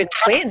 children. Oh, even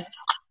twins.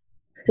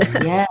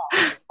 Yeah.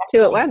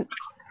 2 at once.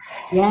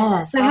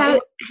 Yeah. So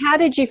how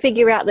did you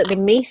figure out that the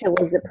meter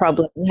was the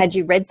problem? Had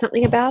you read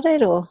something about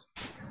it, or?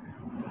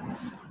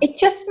 It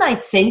just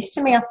made sense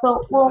to me. I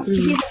thought, well, here's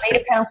a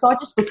meter panel. So I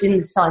just looked in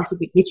the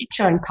scientific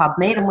literature and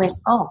PubMed and went,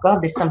 oh,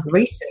 God, there's some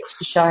research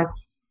to show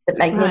that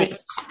magnetic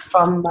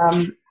from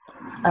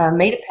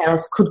meter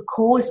panels could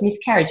cause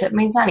miscarriage. It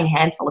means only a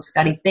handful of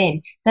studies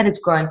then. That has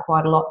grown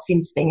quite a lot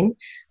since then.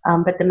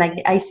 But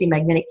the AC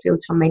magnetic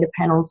fields from meter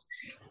panels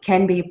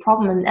can be a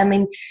problem. And I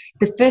mean,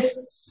 the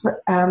first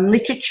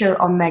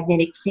literature on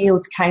magnetic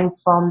fields came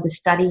from the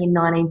study in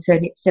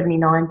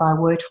 1979 by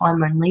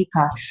Wertheimer and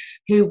Leeper,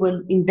 who were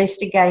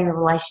investigating the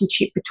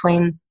relationship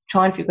between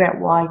trying to figure out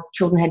why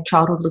children had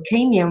childhood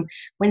leukemia.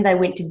 When they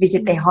went to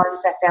visit their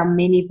homes, they found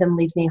many of them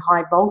lived near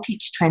high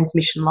voltage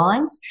transmission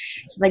lines.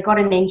 So they got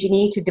an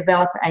engineer to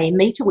develop a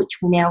meter, which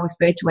we now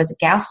refer to as a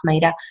Gauss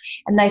meter,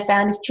 and they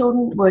found if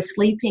children were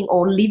sleeping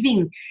or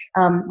living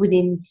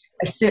within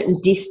a certain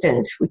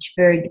distance, which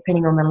varied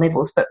depending on the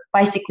levels, but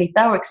basically if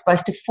they were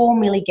exposed to 4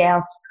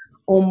 milligauss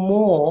or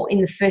more in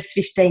the first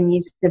 15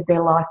 years of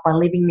their life by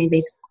living near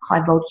these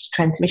high voltage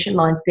transmission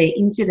lines, their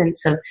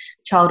incidence of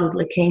childhood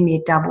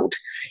leukemia doubled.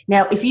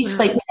 Now, if you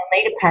sleep in a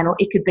meter panel,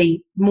 it could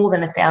be more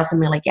than 1,000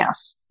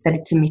 milligauss that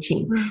it's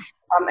emitting.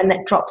 And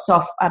that drops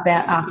off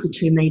about after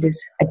 2 meters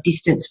a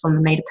distance from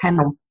the meter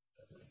panel.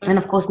 And,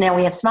 of course, now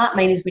we have smart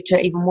meters, which are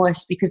even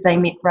worse because they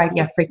emit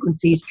radio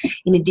frequencies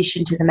in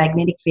addition to the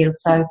magnetic field.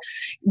 So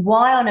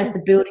why on earth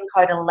the building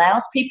code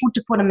allows people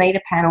to put a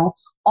meter panel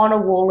on a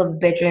wall of a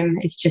bedroom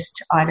is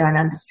just, I don't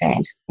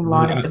understand. In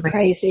light of the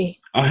crazy.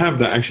 I have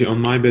that actually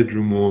on my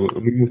bedroom wall.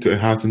 We moved to a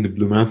house in the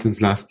Blue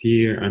Mountains last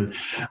year, and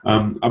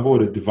I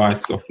bought a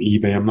device off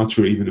eBay. I'm not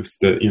sure even if it's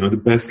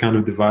the best kind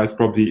of device.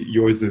 Probably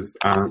yours is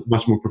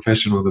much more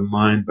professional than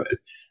mine, but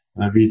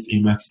reads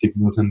EMF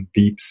signals and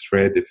beeps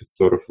red if it's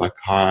sort of like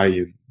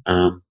high.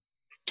 And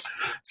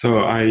so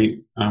I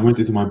went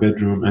into my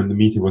bedroom, and the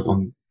meter was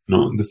on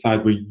the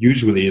side where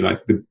usually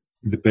like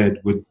the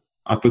bed would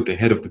I put the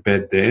head of the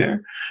bed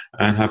there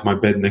and have my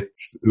bed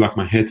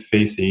my head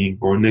facing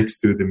or next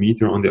to the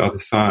meter on the other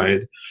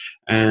side.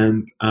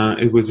 And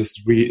it was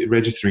just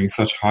registering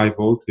such high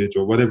voltage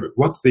or whatever.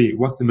 What's the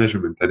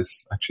measurement that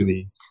is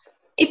actually?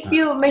 If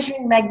you're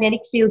measuring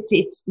magnetic fields,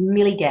 it's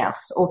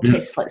milligauss or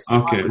Teslas.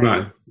 Okay,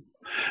 right.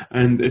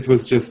 And it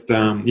was just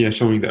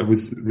showing that it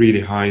was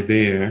really high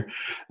there.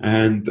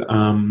 And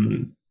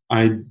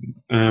I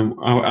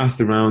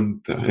asked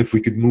around if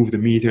we could move the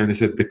meter, and they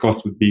said the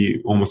cost would be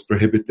almost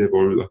prohibitive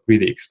or like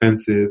really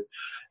expensive.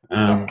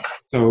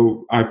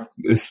 So I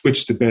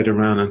switched the bed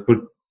around and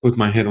put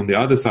my head on the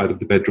other side of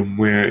the bedroom,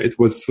 where it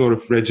was sort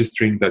of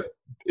registering that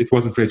it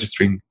wasn't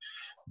registering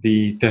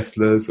the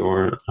Teslas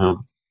or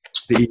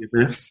the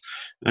EMFs,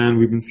 and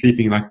we've been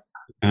sleeping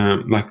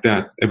like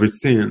that ever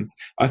since.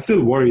 I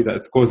still worry that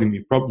it's causing me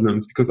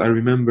problems, because I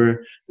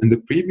remember in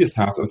the previous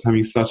house I was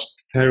having such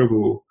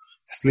terrible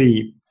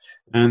sleep,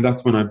 and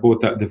that's when I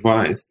bought that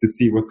device to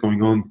see what's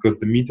going on, because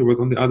the meter was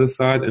on the other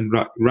side, and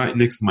right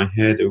next to my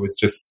head it was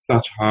just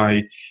such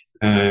high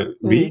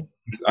readings.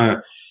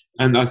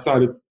 And I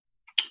started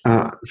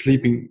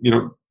sleeping,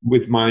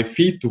 with my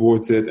feet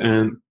towards it,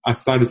 and I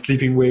started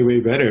sleeping way, way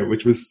better,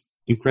 which was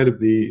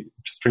incredibly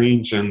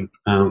strange and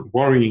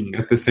worrying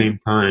at the same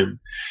time.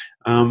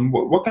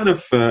 What kind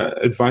of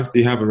advice do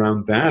you have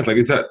around that? Like,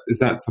 is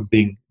that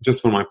something,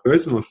 just for my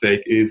personal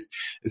sake, is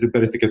it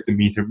better to get the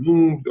meter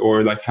moved,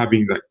 or like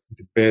having like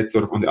the bed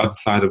sort of on the other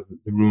side of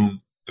the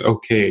room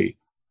okay?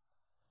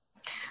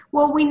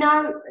 Well, we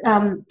know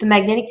the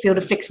magnetic field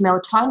affects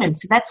melatonin,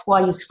 so that's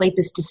why your sleep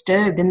is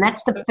disturbed, and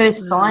that's the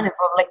first sign of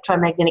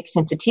electromagnetic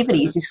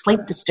sensitivities is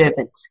sleep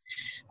disturbance.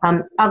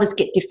 Others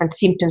get different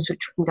symptoms, which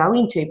we can go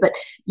into. But,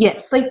 yeah,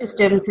 sleep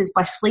disturbances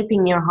by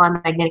sleeping near a high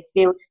magnetic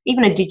field,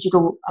 even a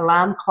digital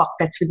alarm clock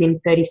that's within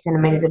 30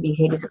 centimetres of your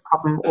head is a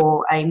problem,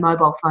 or a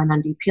mobile phone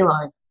under your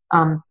pillow.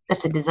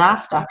 That's a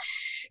disaster.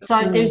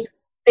 So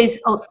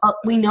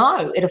we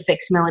know it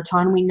affects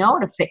melatonin. We know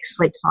it affects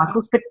sleep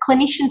cycles, but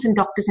clinicians and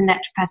doctors and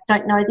naturopaths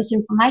don't know this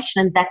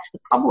information, and that's the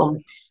problem,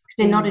 because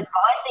they're not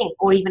advising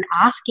or even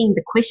asking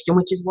the question,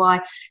 which is why,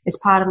 as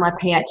part of my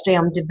PhD,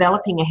 I'm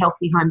developing a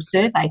healthy home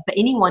survey for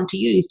anyone to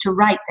use to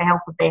rate the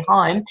health of their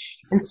home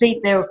and see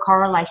if there are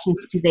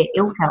correlations to their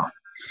ill health.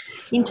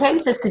 In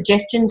terms of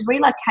suggestions,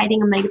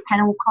 relocating a meter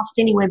panel will cost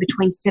anywhere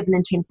between $7,000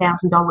 and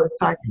 $10,000.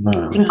 So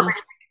it's incredibly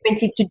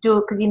expensive to do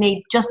it, because you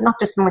need not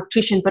just an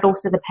electrician but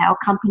also the power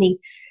company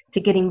to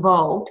get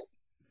involved.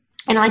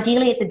 And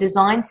ideally at the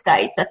design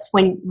stage, that's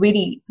when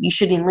really you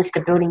should enlist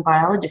a building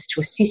biologist to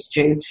assist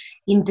you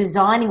in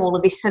designing all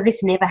of this so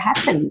this never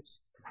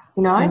happens,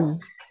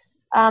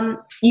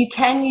 You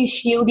can use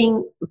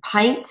shielding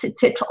paints,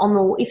 etc. on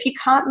the wall. If you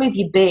can't move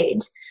your bed,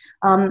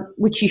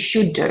 which you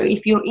should do,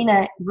 if you're in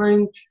a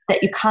room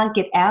that you can't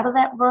get out of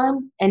that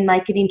room and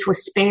make it into a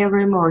spare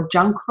room or a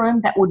junk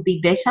room, that would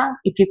be better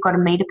if you've got a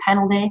meter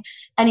panel there.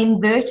 An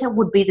inverter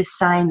would be the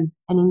same.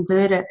 An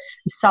inverter,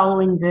 a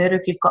solar inverter,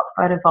 if you've got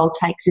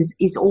photovoltaics,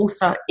 is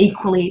also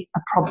equally a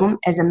problem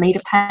as a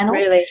meter panel.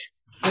 Really?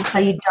 And so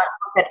you don't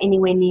put that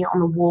anywhere near on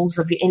the walls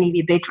of any of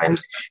your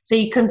bedrooms. So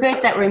you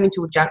convert that room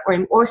into a junk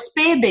room or a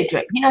spare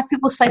bedroom.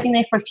 People sleeping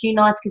there for a few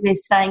nights because they're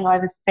staying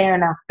over, fair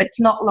enough, but it's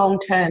not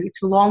long-term.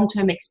 It's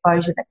long-term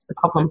exposure that's the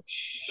problem.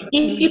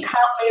 If you can't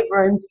move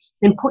rooms,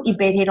 then put your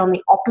bed head on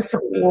the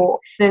opposite wall,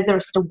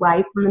 furthest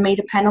away from the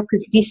meter panel,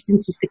 because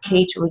distance is the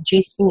key to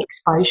reducing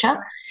exposure.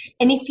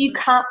 And if you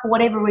can't, for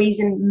whatever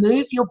reason,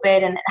 move your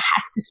bed and it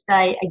has to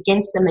stay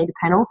against the meter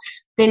panel,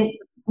 then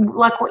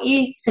like what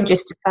you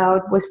suggested,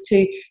 Fawad, was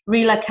to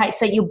relocate.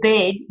 So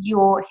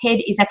your head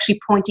is actually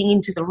pointing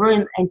into the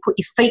room, and put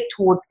your feet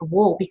towards the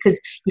wall, because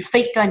your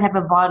feet don't have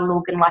a vital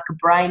organ like a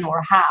brain or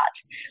a heart.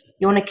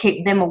 You want to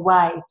keep them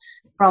away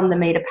from the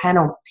meter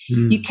panel.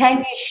 You can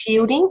use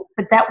shielding,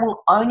 but that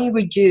will only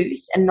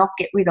reduce and not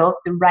get rid of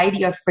the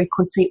radio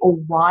frequency or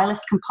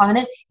wireless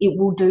component. It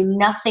will do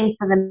nothing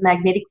for the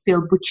magnetic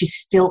field, which is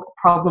still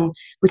a problem,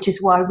 which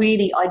is why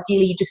really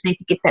ideally you just need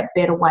to get that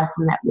bed away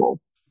from that wall.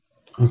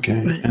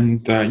 Okay, right.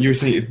 And you're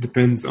saying it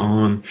depends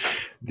on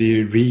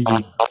the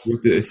region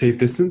with the safe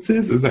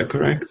distances, is that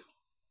correct?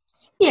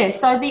 Yeah,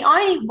 so the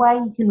only way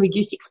you can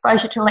reduce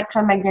exposure to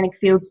electromagnetic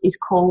fields is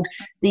called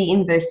the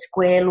inverse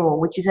square law,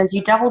 which is as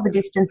you double the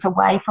distance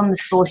away from the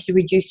source, you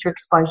reduce your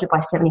exposure by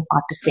 75%.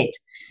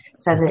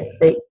 So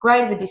the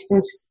greater the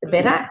distance, the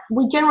better.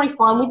 We generally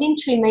find within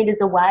 2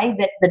 meters away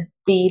that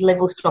the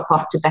levels drop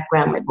off to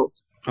background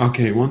levels.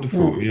 Okay,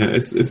 wonderful. Yeah,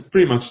 it's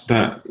pretty much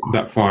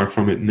that far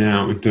from it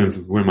now in terms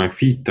of where my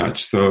feet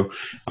touch. So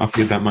I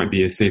feel that might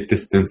be a safe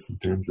distance in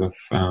terms of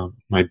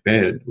my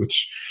bed,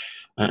 which...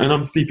 and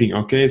I'm sleeping,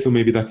 okay? So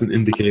maybe that's an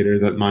indicator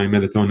that my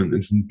melatonin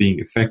isn't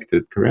being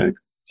affected, correct?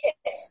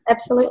 Yes,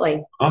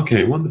 absolutely.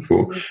 Okay,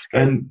 wonderful.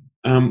 And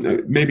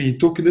maybe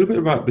talk a little bit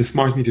about the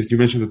smart meters. You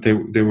mentioned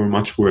that they were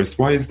much worse.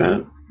 Why is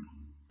that?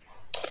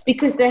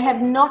 Because they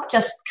have not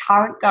just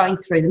current going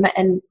through them,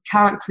 and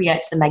current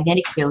creates the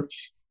magnetic field.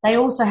 they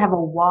also have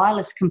a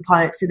wireless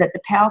component so that the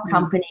power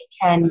company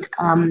can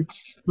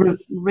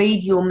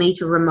read your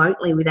meter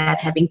remotely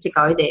without having to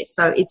go there.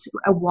 So it's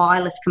a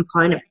wireless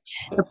component.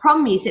 The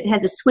problem is it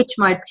has a switch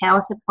mode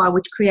power supply,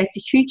 which creates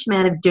a huge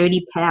amount of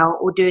dirty power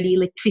or dirty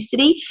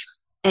electricity.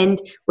 And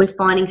we're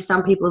finding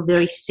some people are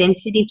very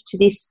sensitive to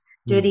this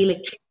dirty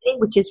electricity,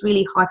 which is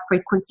really high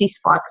frequency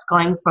spikes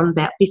going from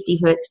about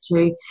 50 hertz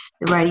to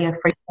the radio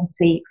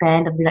frequency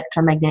band of the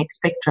electromagnetic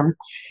spectrum.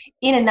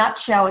 In a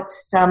nutshell,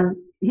 it's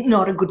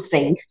not a good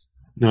thing.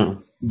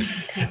 No.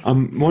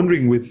 I'm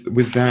wondering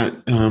with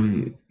that,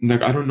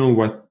 like, I don't know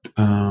what,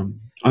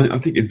 I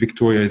think in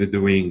Victoria they're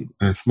doing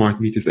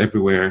smart meters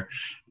everywhere.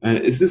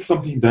 Is this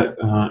something that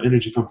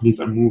energy companies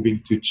are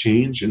moving to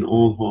change in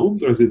all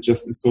homes, or is it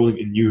just installing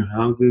in new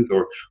houses,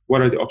 or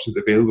what are the options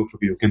available for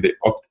people? Can they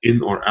opt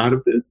in or out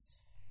of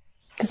this?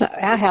 Because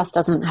our house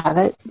doesn't have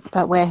it,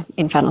 but we're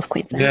in Far North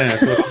Queensland. Yeah,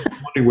 so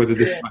I'm wondering whether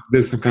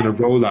there's some kind of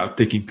rollout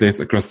taking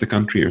place across the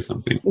country or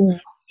something.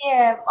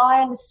 Yeah,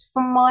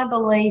 from my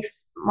belief,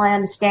 my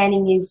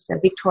understanding is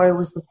Victoria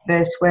was the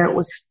first where it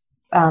was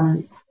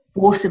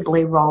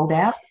forcibly rolled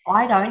out.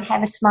 I don't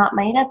have a smart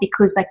meter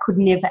because they could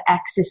never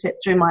access it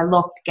through my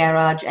locked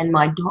garage and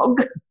my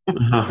dog.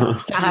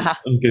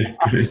 Okay,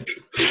 great.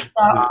 So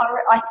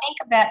I think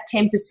about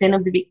 10%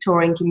 of the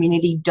Victorian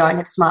community don't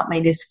have smart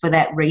meters for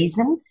that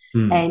reason,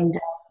 and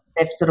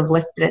they've sort of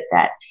left it at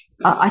that.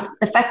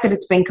 The fact that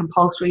it's been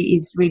compulsory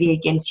is really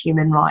against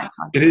human rights.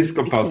 It is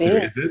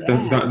compulsory, is it?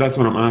 That's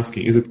what I'm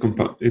asking. Is it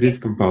it is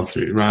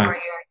compulsory, right?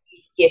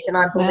 Yes, and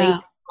I believe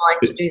trying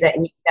to do that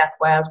in New South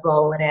Wales,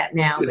 roll it out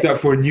now. Is that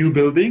for new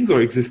buildings or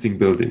existing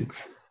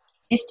buildings?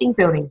 Existing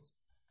buildings.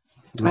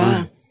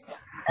 Right.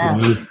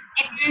 If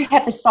you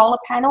have a solar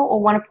panel or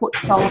want to put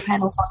solar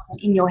panels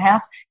in your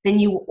house, then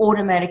you will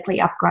automatically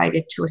upgrade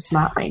it to a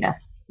smart meter.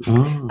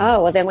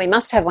 Oh, well, then we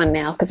must have one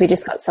now because we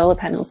just got solar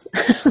panels.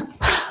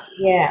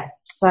 Yeah,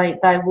 so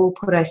they will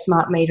put a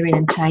smart meter in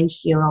and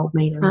change your old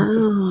meter.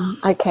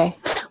 Okay.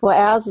 Well,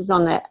 ours is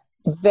on the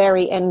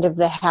very end of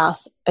the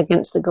house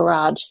against the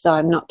garage, so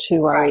I'm not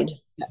too worried.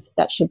 Right.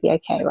 That should be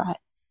okay, right?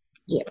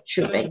 Yeah, it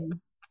should be.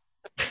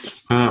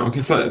 Okay,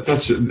 so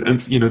this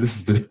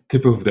is the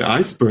tip of the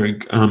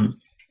iceberg.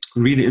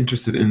 Really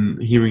interested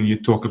in hearing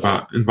you talk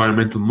about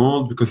environmental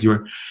mold because you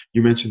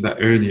mentioned that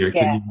earlier.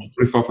 Yeah. Can you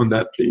riff off on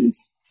that, please?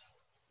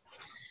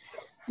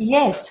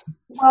 Yes.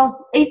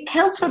 Well, it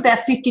counts for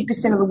about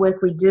 50% of the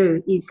work we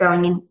do is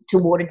going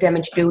into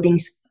water-damaged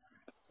buildings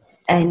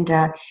and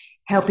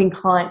helping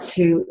clients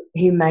who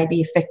may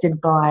be affected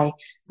by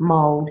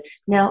mold.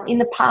 Now, in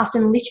the past,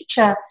 in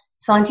literature,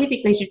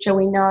 scientific literature,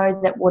 we know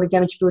that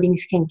water-damaged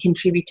buildings can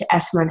contribute to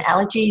asthma and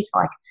allergies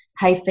like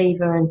hay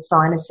fever and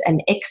sinus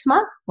and eczema.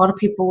 A lot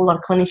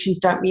of clinicians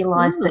don't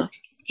realise that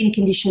skin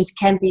conditions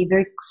can be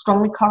very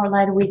strongly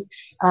correlated with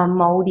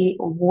mouldy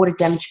or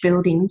water-damaged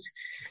buildings.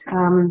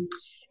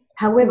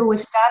 However,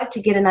 we've started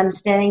to get an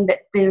understanding that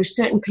there are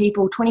certain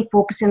people,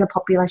 24% of the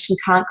population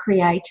can't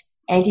create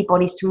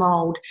antibodies to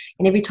mould,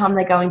 and every time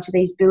they go into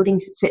these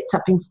buildings it sets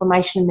up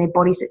inflammation in their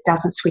bodies that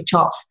doesn't switch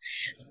off.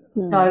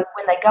 So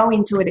when they go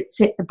into it,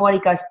 the body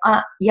goes,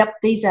 yep,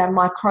 these are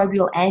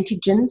microbial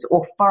antigens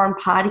or foreign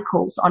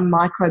particles on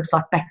microbes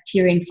like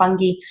bacteria and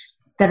fungi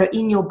that are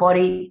in your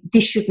body.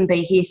 This shouldn't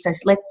be here, so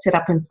let's set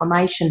up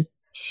inflammation.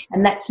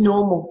 And that's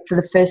normal for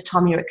the first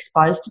time you're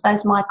exposed to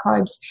those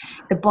microbes.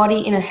 The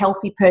body in a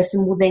healthy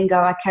person will then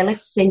go, okay,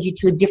 let's send you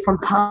to a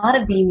different part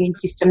of the immune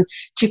system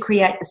to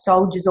create the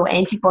soldiers or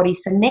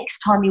antibodies. So next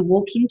time you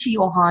walk into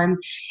your home,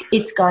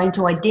 it's going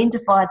to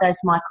identify those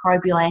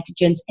microbial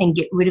antigens and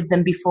get rid of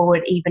them before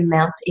it even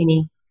mounts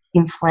any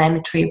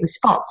inflammatory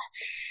response.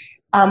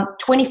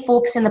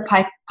 24% of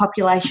the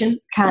population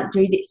can't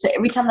do this. So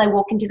every time they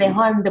walk into their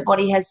home, the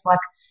body has like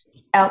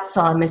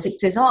Alzheimer's. It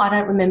says, I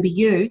don't remember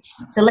you,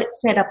 so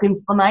let's set up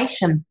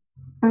inflammation.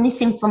 And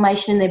this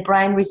inflammation in their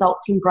brain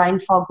results in brain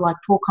fog like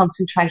poor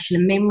concentration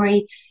and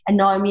memory,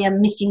 anomia,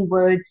 missing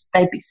words.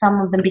 Some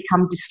of them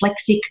become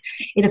dyslexic.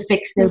 It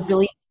affects their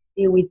ability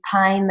to deal with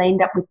pain. They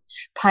end up with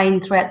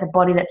pain throughout the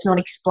body that's not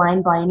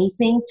explained by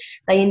anything.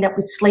 They end up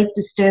with sleep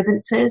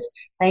disturbances.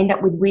 They end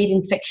up with weird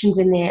infections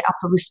in their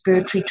upper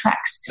respiratory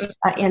tracts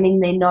and in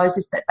their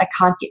noses that they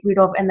can't get rid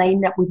of, and they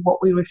end up with what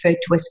we refer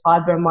to as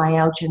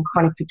fibromyalgia and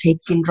chronic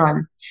fatigue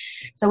syndrome.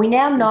 So we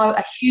now know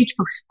a huge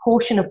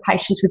proportion of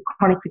patients with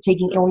chronic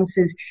fatiguing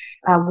illnesses,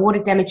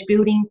 water-damaged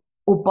building,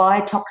 or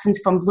biotoxins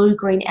from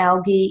blue-green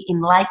algae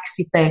in lakes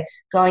if they're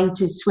going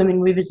to swim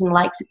in rivers and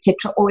lakes,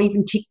 etc., or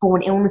even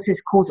tick-borne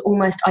illnesses cause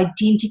almost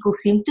identical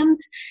symptoms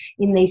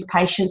in these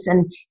patients.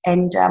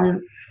 And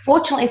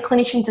fortunately,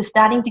 clinicians are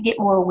starting to get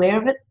more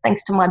aware of it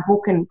thanks to my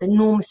book and the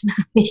enormous amount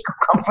of medical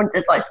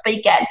conferences I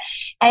speak at,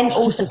 and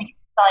also because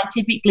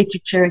scientific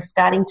literature is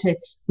starting to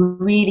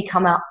really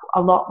come up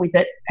a lot with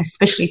it,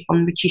 especially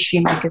from Richie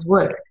Shoemaker's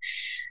work.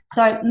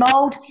 So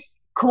mould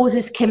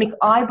causes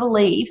I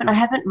believe, and I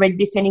haven't read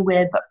this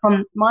anywhere, but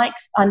from my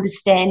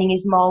understanding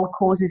is mould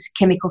causes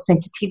chemical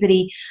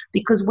sensitivity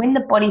because when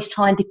the body's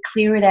trying to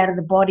clear it out of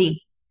the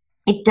body,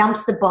 it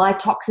dumps the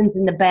biotoxins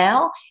in the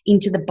bowel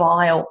into the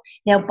bile.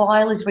 Now,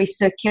 bile is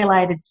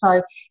recirculated,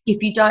 so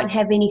if you don't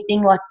have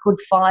anything like good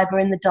fibre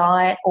in the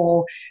diet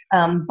or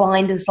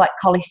binders like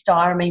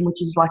cholestyramine,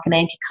 which is like an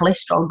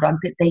anti-cholesterol drug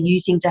that they're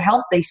using to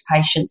help these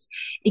patients,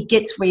 it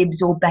gets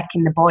reabsorbed back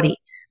in the body.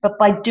 But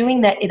by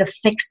doing that, it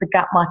affects the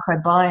gut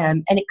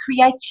microbiome and it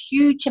creates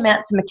huge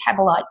amounts of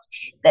metabolites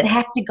that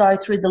have to go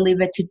through the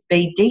liver to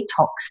be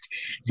detoxed.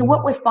 So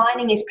what we're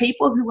finding is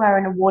people who are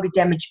in a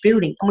water-damaged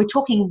building, and we're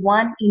talking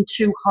 1 in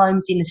 2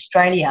 homes in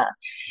Australia,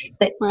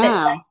 that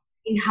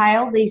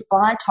inhale these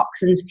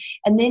biotoxins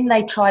and then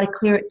they try to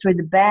clear it through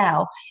the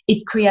bowel.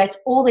 It creates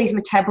all these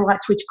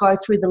metabolites which go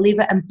through the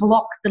liver and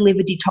block the liver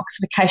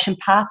detoxification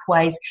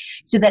pathways,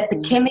 so that the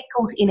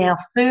chemicals in our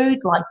food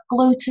like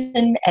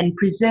gluten and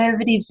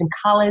preservatives and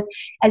colours,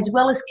 as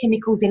well as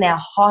chemicals in our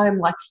home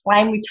like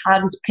flame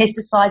retardants,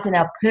 pesticides in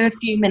our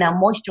perfume and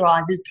our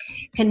moisturisers,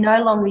 can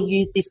no longer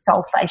use this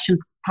sulfation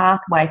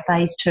pathway,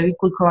 phase 2,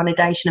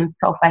 glucuronidation and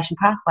sulfation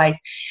pathways.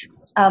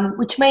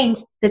 Which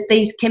means that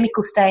these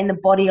chemicals stay in the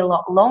body a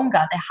lot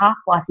longer. Their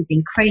half-life is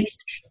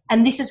increased,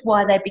 and this is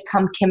why they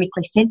become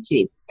chemically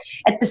sensitive.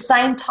 At the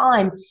same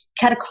time,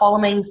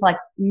 catecholamines like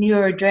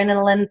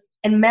noradrenaline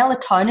and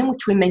melatonin,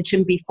 which we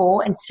mentioned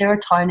before, and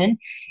serotonin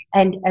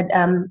and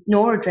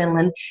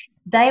noradrenaline,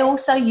 they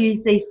also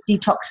use these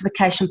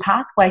detoxification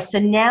pathways. So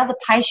now the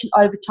patient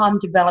over time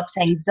develops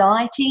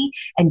anxiety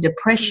and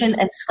depression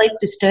and sleep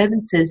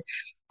disturbances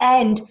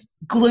and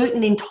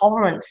gluten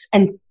intolerance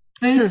and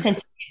food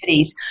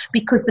sensitivities,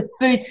 because the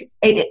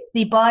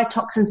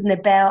biotoxins in the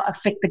bowel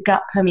affect the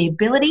gut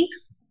permeability,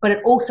 but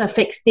it also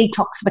affects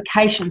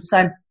detoxification.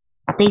 So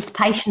these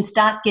patients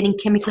start getting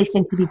chemically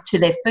sensitive to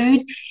their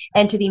food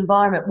and to the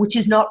environment, which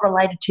is not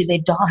related to their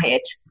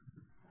diet.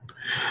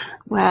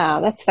 Wow,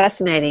 that's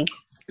fascinating.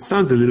 It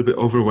sounds a little bit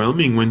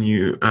overwhelming when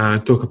you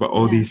talk about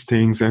all these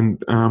things,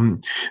 and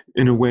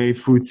in a way,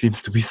 food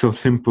seems to be so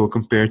simple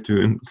compared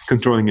to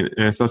controlling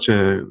such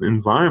an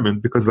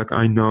environment. Because, like,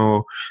 I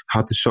know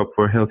how to shop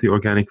for healthy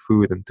organic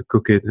food and to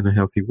cook it in a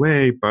healthy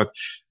way, but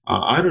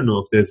I don't know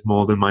if there's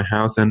mold in my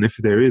house, and if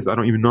there is, I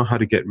don't even know how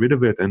to get rid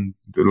of it. And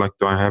do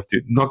I have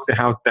to knock the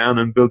house down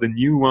and build a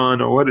new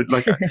one, or what?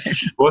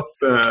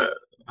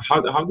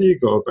 How do you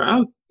go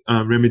about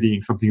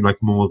remedying something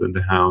like mold in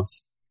the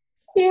house?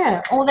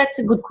 Yeah, that's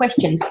a good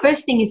question. The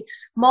first thing is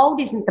mold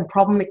isn't the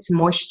problem, it's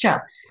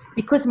moisture.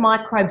 Because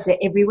microbes are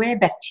everywhere,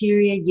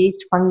 bacteria,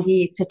 yeast,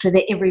 fungi, etc.,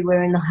 they're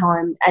everywhere in the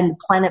home and the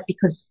planet,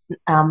 because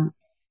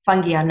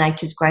fungi are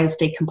nature's greatest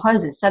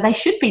decomposers. So they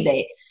should be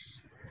there.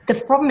 The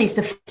problem is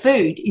the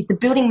food, the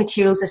building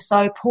materials are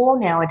so poor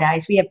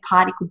nowadays. We have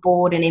particle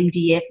board and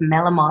MDF and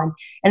melamine,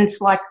 and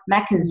it's like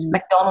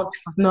McDonald's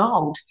for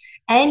mold.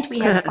 And we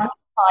have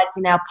fungicides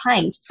in our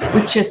paint,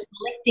 which are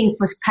selecting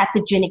for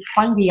pathogenic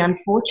fungi,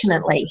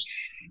 unfortunately.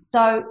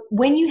 So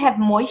when you have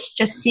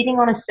moisture sitting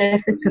on a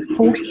surface for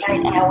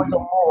 48 hours or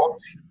more,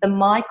 the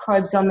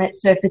microbes on that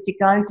surface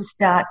are going to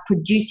start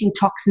producing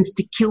toxins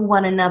to kill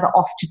one another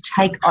off, to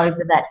take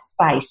over that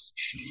space.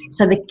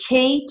 So the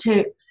key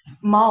to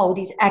mold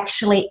is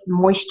actually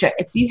moisture.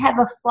 If you have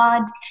a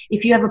flood,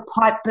 if you have a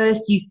pipe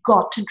burst, you've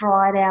got to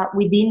dry it out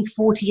within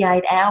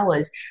 48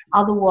 hours.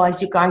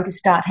 Otherwise, you're going to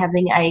start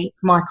having a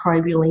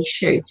microbial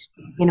issue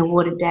in a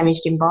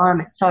water-damaged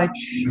environment. So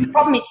the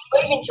problem is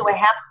you move into a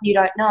house and you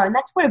don't know, and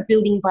that's where a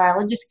building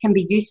biologist can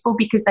be useful,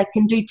 because they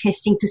can do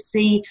testing to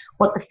see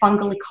what the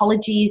fungal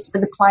ecology is for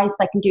the place.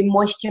 They can do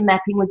moisture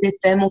mapping with their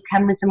thermal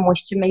cameras and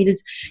moisture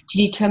meters to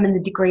determine the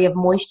degree of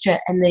moisture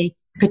and the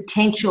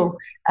potential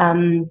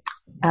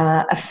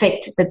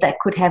effect that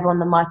could have on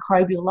the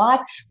microbial life.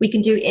 We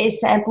can do air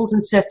samples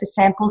and surface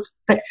samples,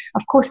 but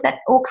of course that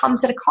all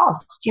comes at a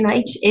cost. You know,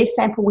 each air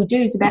sample we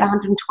do is about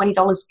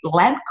 $120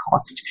 lab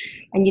cost,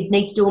 and you'd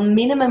need to do a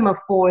minimum of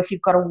 4 if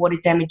you've got a water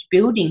damaged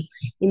building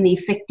in the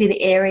affected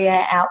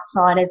area,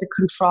 outside as a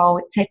control,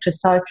 etc.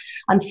 So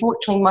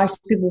unfortunately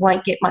most people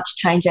won't get much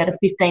change out of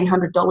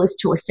 $1,500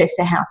 to assess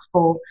a house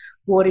for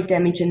water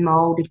damage and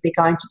mold if they're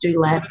going to do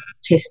lab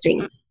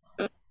testing.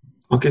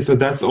 Okay, so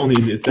that's only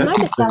in the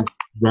assessment phase,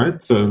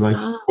 right? So, like,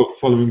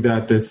 following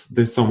that,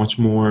 there's so much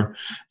more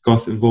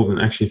cost involved in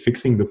actually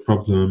fixing the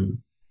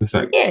problem. It's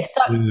like,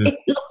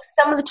 look,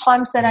 some of the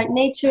times they don't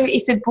need to.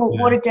 If they've brought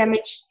water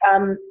damage,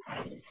 a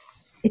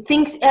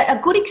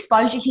good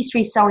exposure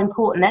history is so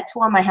important. That's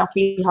why my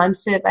Healthy Home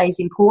Survey is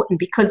important,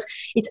 because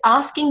it's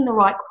asking the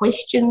right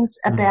questions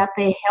about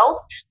their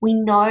health. We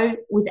know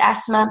with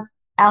asthma,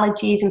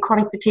 allergies and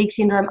chronic fatigue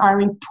syndrome are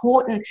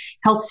important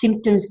health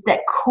symptoms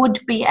that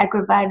could be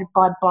aggravated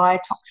by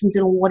biotoxins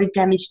in a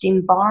water-damaged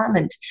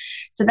environment.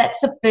 So that's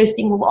the first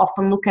thing we'll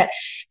often look at.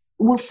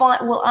 We'll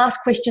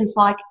ask questions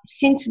like,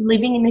 since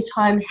living in this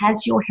home,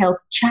 has your health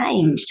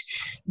changed?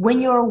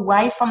 When you're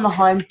away from the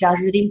home,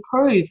 does it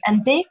improve?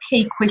 And they're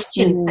key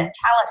questions that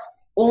tell us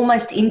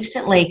almost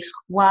instantly,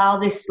 wow,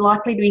 there's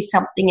likely to be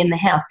something in the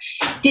house.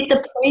 Did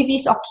the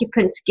previous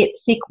occupants get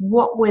sick?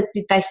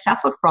 Did they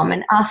suffer from?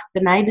 And ask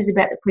the neighbours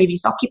about the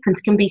previous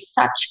occupants can be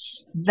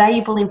such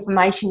valuable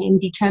information in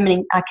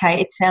determining, okay,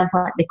 it sounds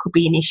like there could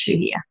be an issue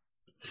here.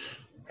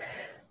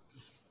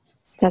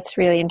 That's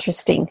really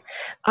interesting.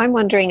 I'm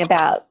wondering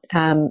about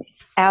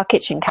our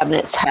kitchen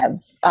cabinets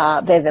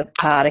they're the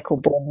particle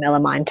board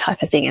melamine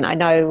type of thing. And I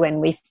know when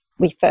we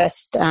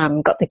first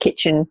got the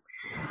kitchen,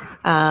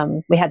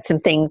 we had some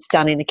things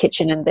done in the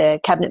kitchen, and the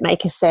cabinet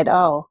maker said,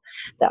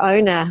 the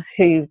owner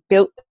who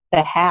built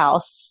the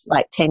house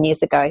like 10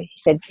 years ago, he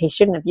said he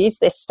shouldn't have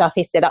used this stuff.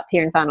 He said up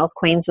here in Far North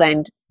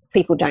Queensland,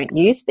 people don't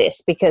use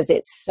this because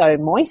it's so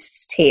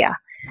moist here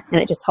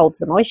and it just holds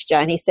the moisture.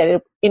 And he said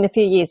in a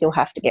few years you'll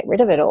have to get rid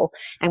of it all.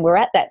 And we're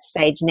at that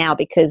stage now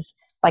because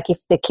like if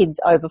the kids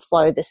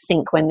overflow the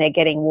sink when they're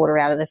getting water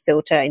out of the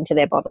filter into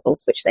their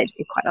bottles, which they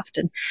do quite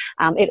often,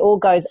 it all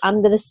goes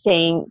under the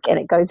sink and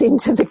it goes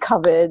into the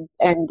cupboards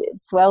and it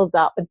swells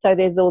up. And so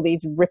there's all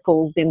these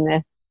ripples in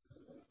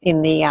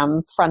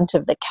the front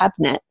of the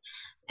cabinet.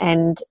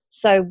 And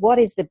so what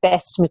is the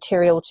best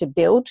material to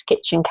build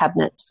kitchen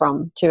cabinets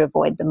from to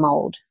avoid the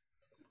mold?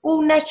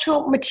 Well,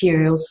 natural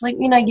materials, like,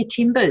 your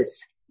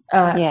timbers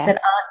that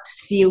aren't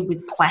sealed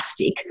with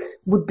plastic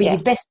would be the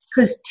best,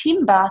 because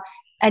timber,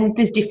 and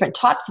there's different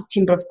types of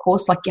timber, of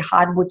course, like your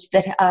hardwoods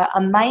that are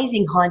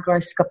amazing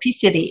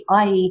hygroscopicity,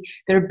 i.e.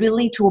 their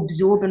ability to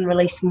absorb and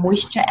release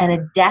moisture and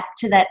adapt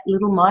to that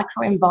little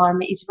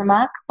microenvironment is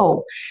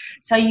remarkable.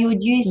 So you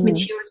would use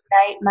materials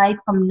made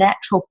from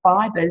natural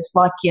fibres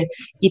like your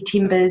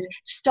timbers.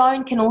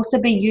 Stone can also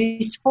be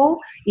useful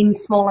in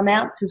small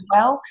amounts as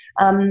well,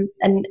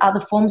 and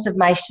other forms of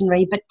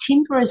masonry. But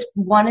timber is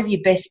one of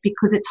your best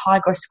because it's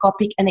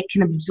hygroscopic and it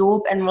can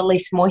absorb and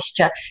release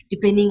moisture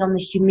depending on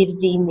the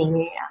humidity in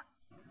the air.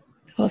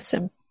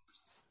 Awesome.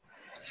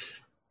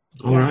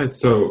 All right.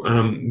 So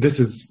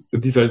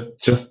these are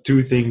just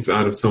two things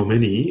out of so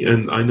many.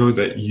 And I know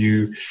that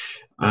we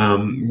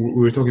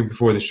were talking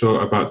before the show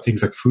about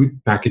things like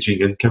food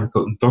packaging and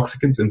chemical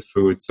intoxicants in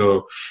food.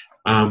 So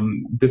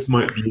this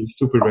might be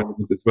super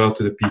relevant as well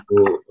to the people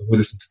who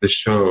listen to the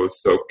show.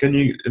 So can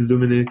you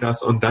illuminate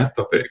us on that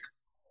topic?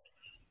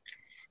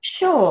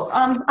 Sure.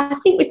 I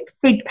think with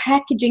food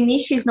packaging, the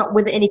issue is not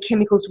whether any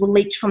chemicals will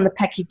leach from the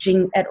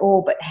packaging at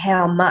all, but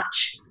how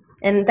much.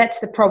 And that's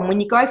the problem. When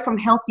you go from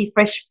healthy,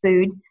 fresh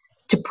food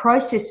to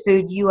processed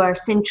food, you are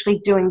essentially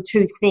doing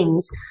two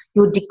things.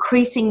 You're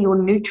decreasing your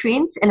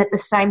nutrients and at the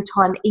same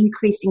time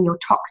increasing your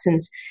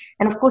toxins.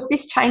 And, of course,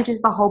 this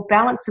changes the whole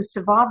balance of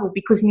survival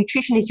because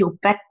nutrition is your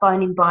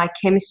backbone in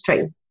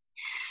biochemistry.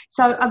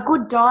 So a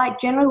good diet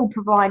generally will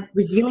provide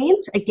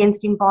resilience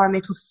against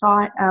environmental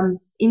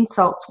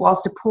insults,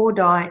 whilst a poor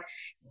diet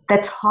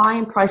that's high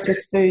in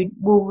processed food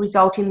will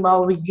result in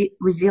lower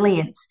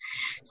resilience.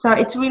 So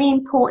it's really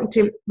important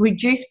to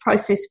reduce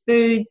processed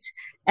foods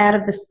out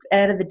of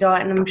the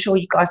diet, and I'm sure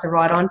you guys are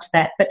right on to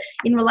that. But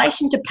in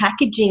relation to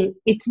packaging,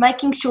 it's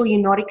making sure you're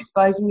not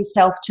exposing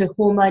yourself to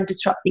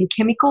hormone-disrupting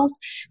chemicals,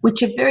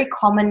 which are very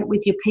common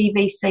with your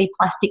PVC,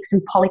 plastics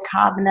and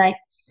polycarbonate,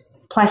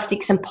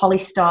 plastics and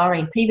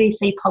polystyrene,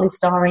 PVC,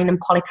 polystyrene and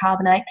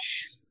polycarbonate.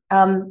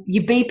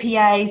 Your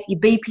BPAs, your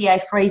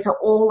BPA-frees are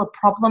all a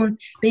problem.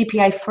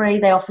 BPA-free,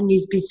 they often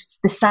use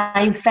the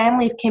same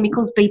family of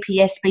chemicals,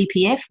 BPS,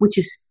 BPF, which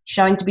is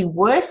showing to be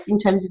worse in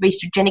terms of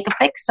estrogenic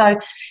effects. So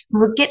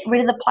get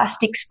rid of the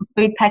plastics for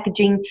food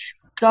packaging.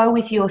 Go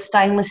with your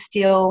stainless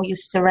steel, your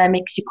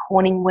ceramics, your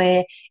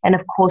Corningware, and,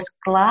 of course,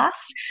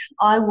 glass.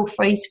 I will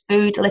freeze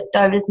food,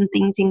 leftovers and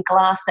things in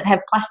glass that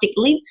have plastic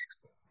lids,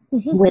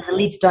 where the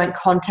lids don't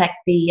contact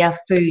the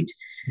food.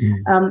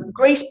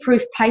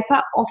 Grease-proof paper,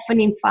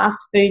 often in fast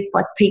foods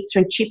like pizza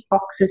and chip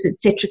boxes,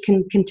 etc.,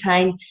 can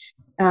contain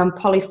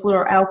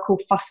polyfluoroalkyl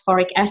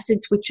phosphoric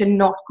acids, which are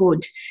not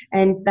good,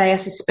 and they are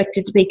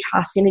suspected to be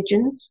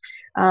carcinogens.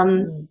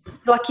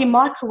 Like your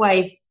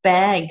microwave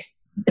bags,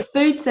 the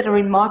foods that are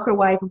in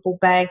microwavable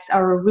bags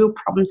are a real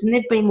problem, and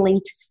they've been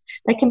linked.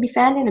 They can be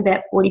found in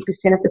about 40%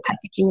 of the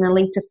packaging and are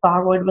linked to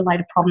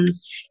thyroid-related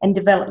problems and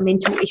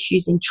developmental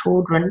issues in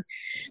children.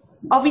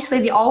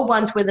 Obviously, the old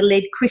ones were the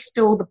lead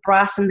crystal, the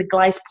brass and the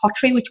glazed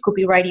pottery, which could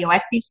be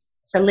radioactive.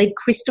 So lead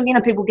crystal,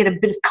 people get a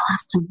bit of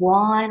glass of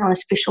wine on a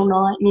special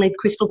night, and lead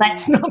crystal,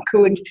 that's not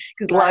good because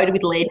it's loaded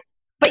with lead.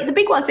 But the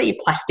big ones are your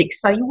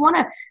plastics. So you want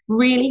to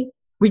really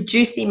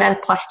reduce the amount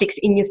of plastics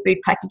in your food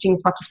packaging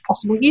as much as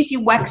possible. Use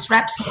your wax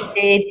wraps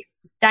instead,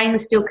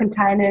 stainless steel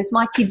containers.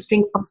 My kids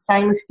drink from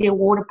stainless steel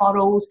water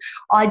bottles.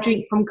 I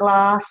drink from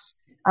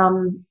glass.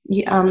 Go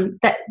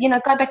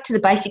back to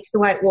the basics the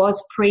way it was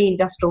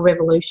pre-industrial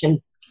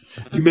revolution.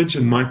 You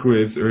mentioned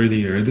microwaves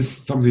earlier. This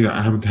is something that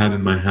I haven't had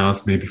in my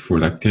house maybe for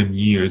like 10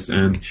 years,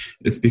 and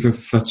it's because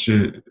it's such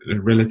a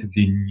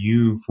relatively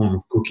new form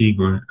of cooking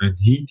and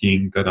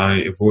heating that I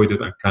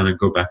avoided. I kind of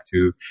go back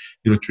to,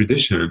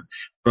 tradition.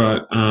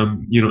 But,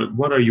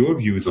 what are your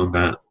views on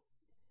that?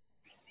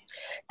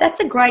 That's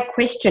a great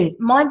question.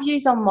 My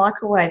views on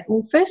microwave.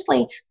 Well,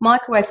 firstly,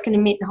 microwaves can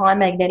emit high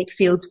magnetic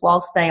fields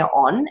whilst they are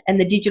on,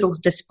 and the digital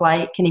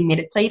display can emit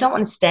it. So you don't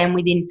want to stand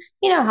within,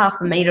 half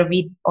a metre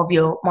of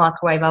your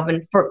microwave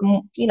oven for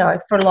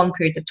long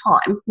periods of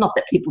time. Not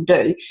that people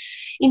do.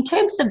 In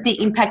terms of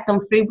the impact on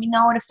food, we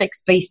know it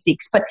affects B6,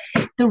 but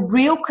the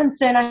real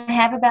concern I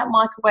have about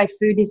microwave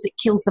food is it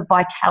kills the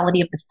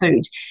vitality of the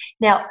food.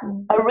 Now,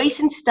 a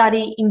recent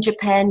study in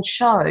Japan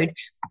showed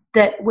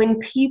that when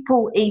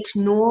people eat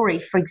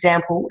nori, for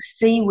example,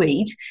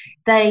 seaweed,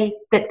 that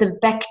the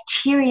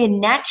bacteria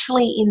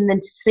naturally in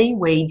the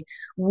seaweed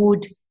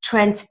would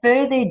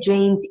transfer their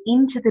genes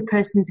into the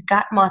person's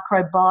gut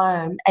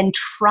microbiome and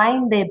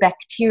train their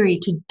bacteria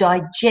to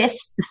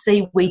digest the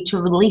seaweed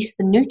to release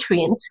the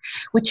nutrients,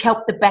 which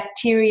help the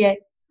bacteria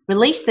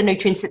release the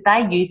nutrients that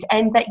they used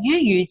and that you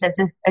use as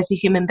a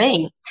human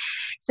being.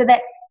 So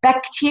that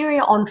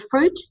bacteria on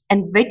fruit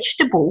and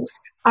vegetables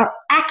are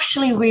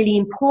actually really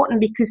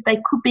important because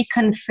they could be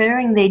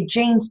conferring their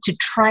genes to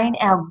train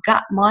our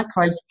gut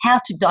microbes how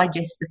to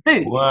digest the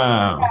food.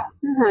 Wow.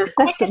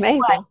 That's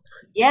amazing.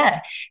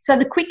 So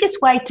the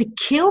quickest way to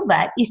kill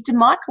that is to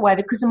microwave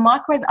it, because the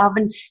microwave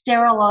oven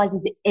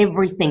sterilizes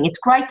everything. It's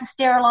great to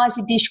sterilize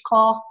your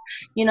dishcloth,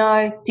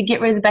 to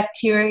get rid of the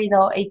bacteria,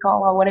 the E.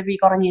 coli, or whatever you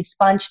got on your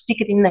sponge.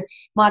 Stick it in the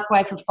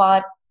microwave for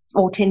 5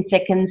 or 10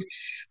 seconds.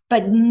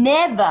 But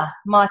never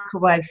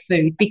microwave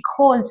food,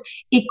 because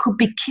it could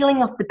be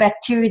killing off the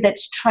bacteria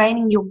that's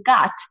training your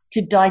gut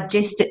to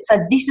digest it. So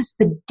this is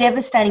the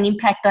devastating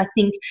impact, I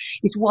think,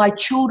 is why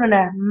children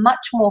are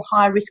much more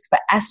high risk for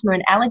asthma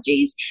and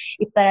allergies.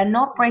 If they are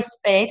not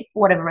breastfed,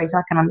 for whatever reason,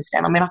 I can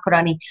understand. I mean, I could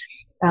only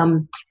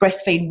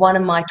breastfeed one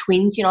of my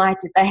twins.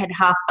 They had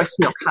half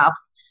breast milk, half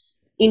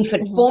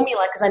infant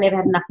formula, because I never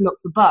had enough milk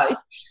for both.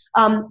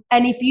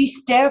 And if you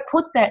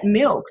put that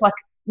milk, like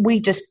we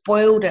just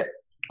boiled it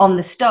on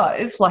the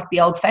stove, like the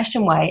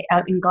old-fashioned way,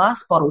 out in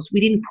glass bottles. We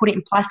didn't put it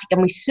in plastic, and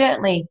we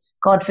certainly,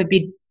 God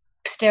forbid,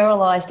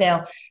 sterilised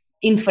our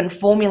infant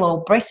formula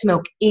or breast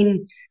milk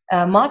in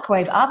a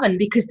microwave oven,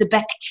 because the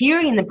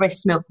bacteria in the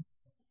breast milk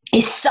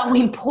is so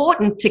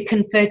important to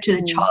confer to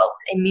the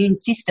child's immune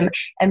system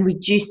and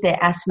reduce their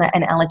asthma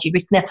and allergy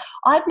risk. Now,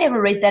 I've never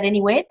read that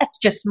anywhere. That's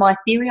just my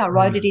theory. I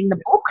wrote it in the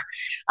book,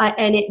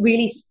 and it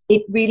really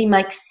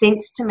makes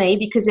sense to me,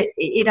 because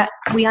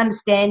we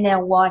understand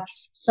now why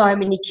so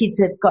many kids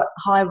have got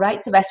high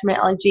rates of asthma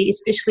and allergy,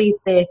 especially if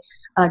they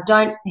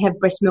don't have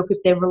breast milk, if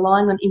they're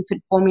relying on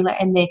infant formula,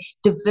 and their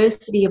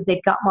diversity of their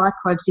gut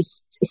microbes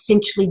is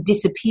essentially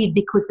disappeared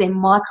because they're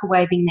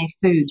microwaving their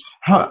food.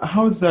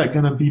 How is that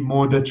going to be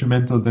more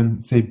detrimental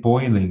than, say,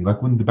 boiling?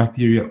 Like, wouldn't the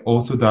bacteria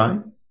also die?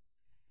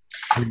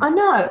 I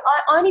know.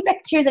 Only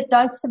bacteria that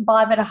don't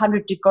survive at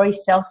 100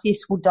 degrees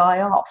Celsius will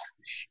die off.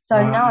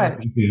 So no.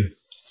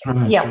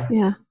 Right.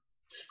 Yeah.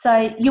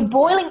 So you're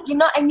boiling, you're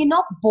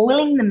not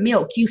boiling the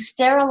milk. You're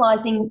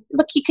sterilising.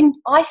 Look,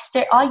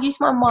 I use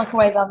my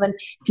microwave oven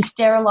to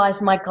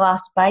sterilise my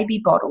glass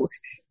baby bottles,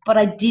 but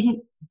I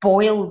didn't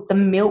boil the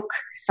milk,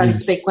 so to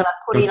speak, when I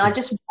put it in. I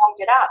just warmed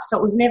it up, so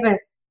it was never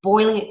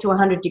boiling it to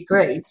 100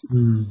 degrees.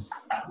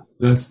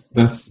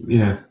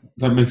 That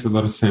makes a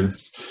lot of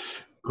sense.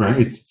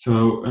 Great.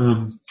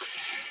 So,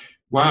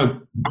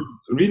 wow,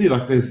 really,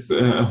 like, there's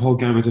a whole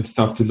gamut of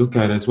stuff to look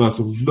at as well.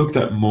 So we've looked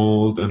at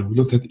mold, and we've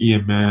looked at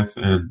EMF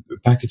and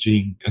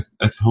packaging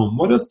at home.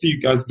 What else do you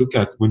guys look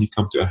at when you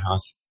come to a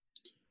house?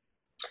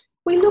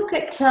 We look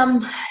at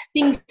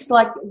things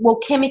like,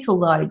 chemical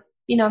load.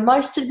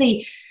 Most of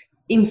the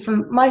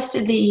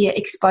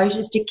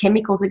exposures to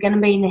chemicals are going to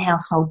be in the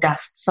household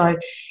dust. So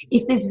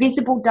if there's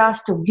visible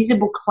dust or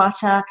visible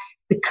clutter,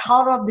 the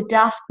colour of the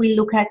dust we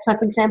look at. So,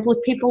 for example,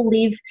 if people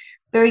live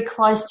very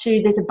close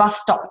to, there's a bus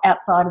stop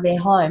outside of their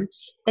home,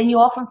 then you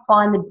often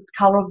find the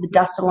colour of the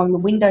dust along the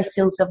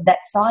windowsills of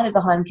that side of the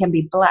home can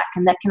be black,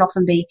 and that can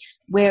often be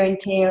wear and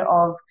tear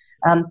of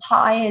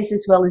tyres,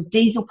 as well as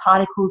diesel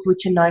particles,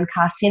 which are known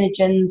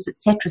carcinogens,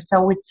 etc.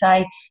 So we'd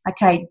say,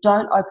 okay,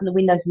 don't open the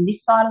windows in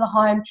this side of the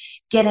home,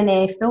 get an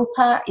air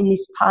filter in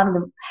this part of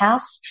the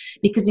house,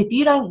 because if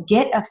you don't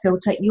get a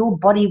filter, your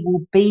body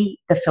will be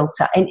the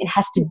filter, and it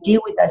has to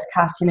deal with those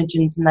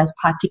carcinogens and those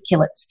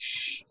particulates.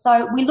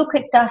 So we look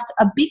at dust.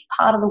 A big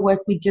part of the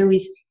work we do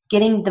is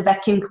getting the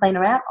vacuum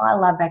cleaner out. I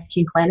love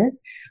vacuum cleaners.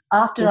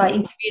 After I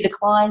interview the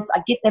clients,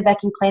 I get their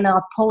vacuum cleaner,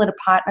 I pull it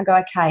apart, and I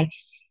go, okay,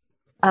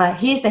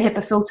 here's the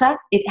HEPA filter.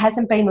 It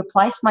hasn't been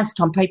replaced. Most of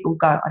the time people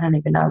go, I don't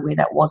even know where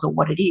that was or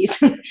what it is.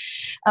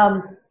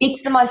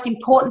 It's the most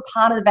important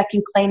part of the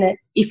vacuum cleaner,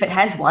 if it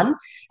has one,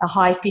 a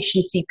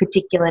high-efficiency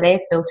particulate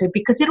air filter,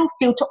 because it'll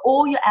filter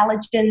all your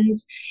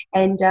allergens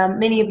and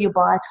many of your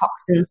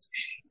biotoxins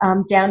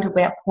down to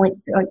about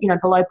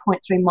below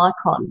 0.3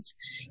 microns.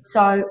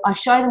 So I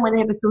show them where the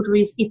HEPA filter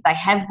is, if they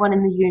have one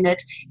in the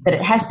unit, that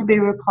it has to be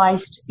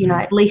replaced,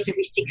 at least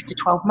every 6 to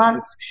 12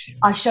 months.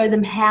 I show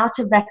them how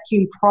to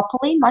vacuum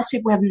properly. Most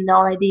people have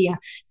no idea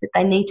that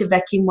they need to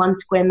vacuum 1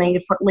 square metre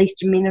for at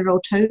least a minute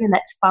or two, and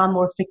that's far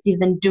more effective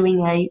than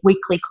doing a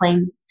weekly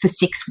clean for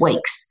 6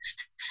 weeks.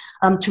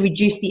 To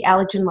reduce the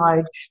allergen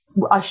load,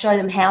 I show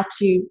them how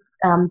to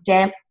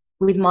damp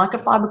with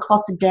microfiber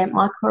cloths and damp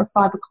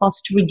microfiber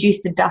cloths to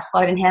reduce the dust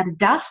load, and how to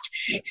dust.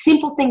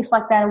 Simple things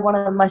like that are one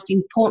of the most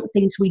important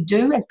things we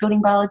do as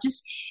building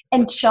biologists,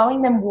 and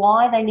showing them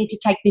why they need to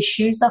take their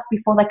shoes off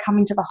before they come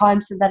into the home,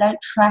 so they don't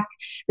track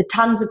the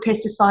tons of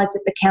pesticides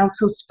that the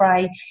council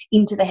spray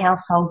into the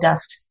household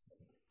dust.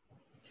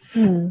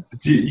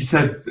 You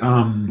said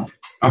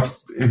Up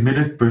a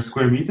minute per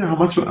square meter?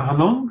 How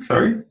long?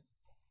 Sorry?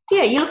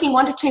 Yeah, you're looking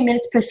 1 to 2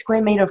 minutes per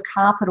square metre of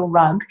carpet or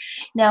rug.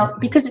 Now,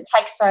 because it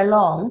takes so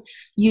long,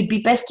 you'd be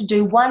best to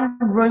do one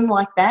room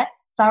like that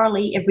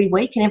thoroughly every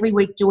week, and every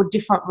week do a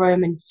different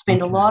room and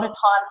spend a lot of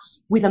time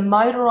with a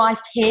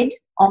motorised head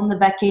on the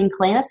vacuum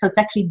cleaner, so it's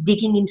actually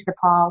digging into the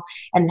pile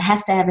and it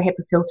has to have a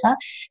HEPA filter.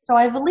 So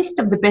I have a list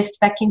of the best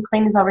vacuum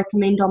cleaners I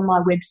recommend on my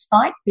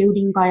website,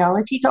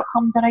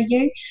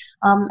 buildingbiology.com.au,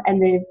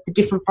 and the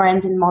different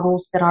brands and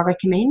models that I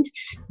recommend.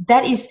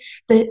 That is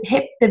the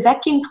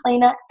vacuum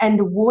cleaner and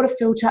the water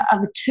filter are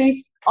the two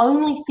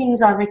only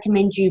things I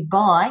recommend you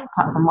buy,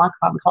 apart from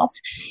microfiber cloths,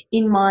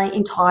 in my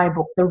entire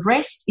book. The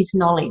rest is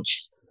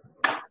knowledge.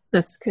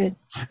 That's good.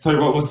 Sorry,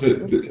 what was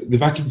the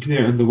vacuum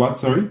cleaner and the what,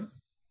 sorry?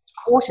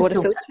 Water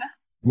filter.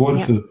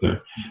 Water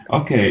filter.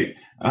 Okay.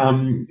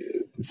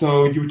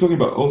 So you were talking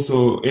about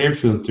also air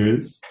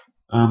filters.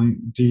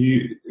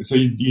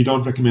 You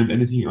don't recommend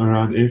anything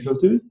around air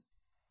filters?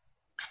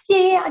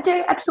 Yeah, I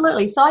do,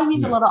 absolutely. So I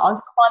use a lot of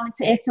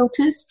OzClimate's air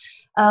filters.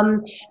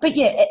 But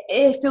yeah,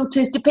 air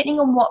filters, depending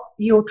on what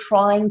you're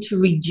trying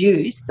to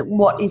reduce,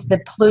 what is the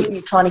pollutant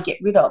you're trying to get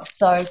rid of.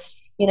 So,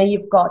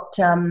 you've got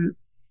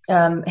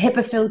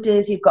HEPA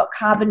filters, you've got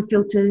carbon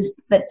filters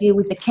that deal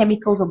with the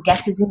chemicals or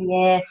gases in the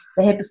air.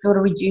 The HEPA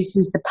filter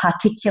reduces the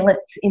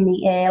particulates in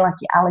the air, like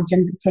your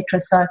allergens,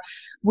 etc. So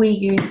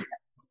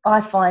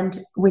I find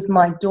with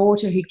my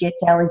daughter who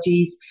gets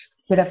allergies,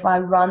 that if I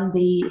run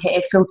the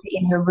air filter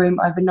in her room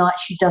overnight,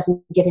 she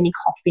doesn't get any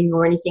coughing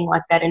or anything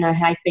like that in her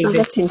hay fever. Oh,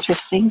 that's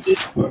interesting.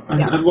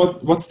 And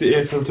what's the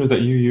air filter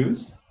that you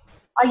use?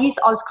 I use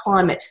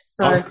OzClimate.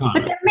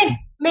 But there are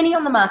many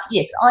on the market.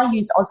 Yes, I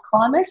use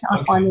OzClimate.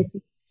 I find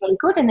them really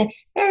good, and they're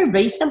very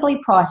reasonably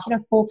priced.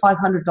 $400 or $500.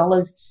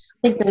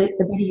 I think the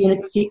better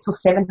unit's $600 or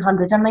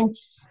 $700. I mean,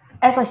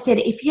 as I said,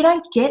 if you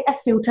don't get a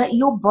filter,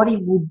 your body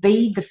will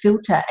be the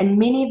filter. And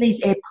many of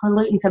these air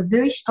pollutants are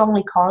very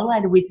strongly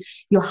correlated with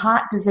your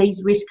heart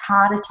disease risk,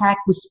 heart attack,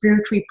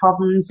 respiratory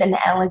problems, and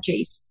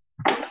allergies.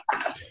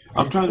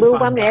 Will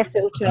one air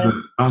filter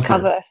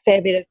cover a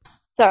fair bit of...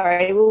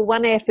 Sorry, will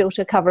one air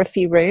filter cover a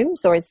few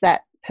rooms, or is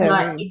that per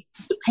room? It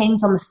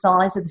depends on the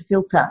size of the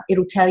filter.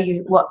 It'll tell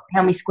you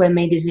how many square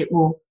metres it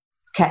will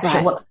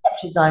capture, what the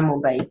capture zone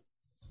will be.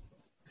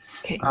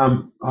 Okay.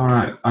 All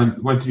right. I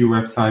went to your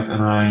website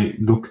and I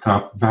looked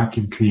up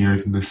vacuum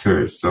cleaners in the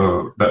search.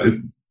 So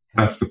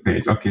that's the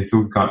page. Okay. So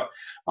we've got,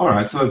 all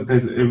right. So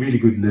there's a really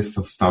good list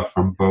of stuff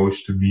from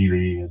Bosch to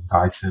Miele and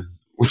Dyson,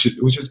 which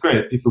is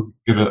great. People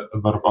get a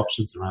lot of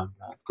options around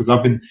that. Because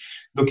I've been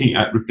looking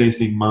at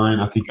replacing mine.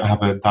 I think I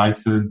have a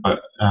Dyson,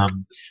 but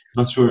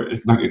not sure.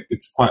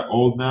 It's quite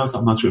old now, so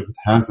I'm not sure if it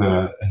has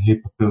a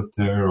HEPA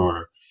filter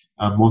or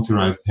a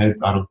motorized head.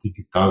 I don't think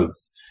it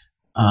does.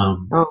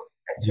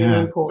 That's really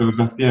important.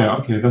 So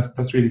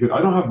that's really good.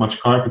 I don't have much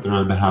carpet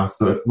around the house,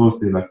 so it's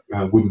mostly like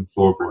wooden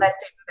floorboards.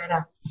 That's even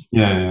better.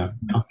 Yeah.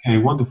 Okay,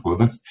 wonderful.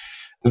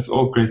 That's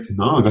all great to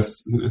know.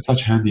 That's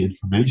such handy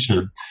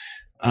information.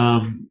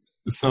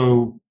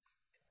 So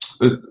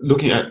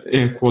looking at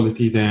air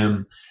quality,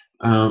 then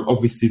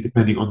obviously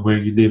depending on where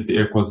you live, the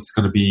air quality is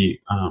going to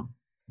be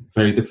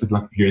very different.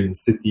 Like if you're in the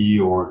city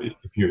or if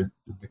you're in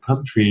the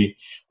country.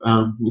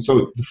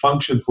 So the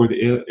function for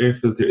the air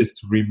filter is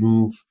to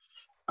remove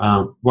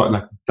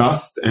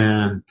dust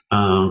and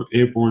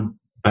airborne.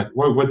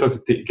 What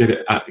does it get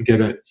it?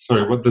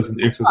 Sorry, what does an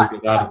air filter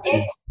get out of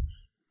it?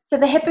 So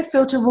the HEPA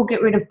filter will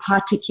get rid of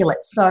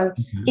particulates. So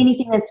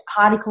anything that's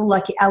particle,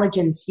 like your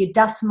allergens, your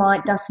dust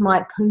mite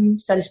poo,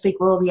 so to speak,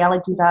 where all the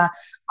allergens are,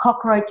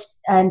 cockroach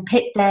and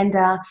pet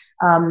dander,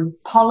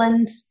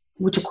 pollens,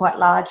 which are quite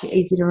large,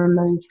 easy to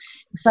remove.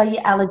 So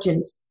your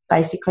allergens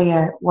basically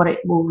are what it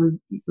will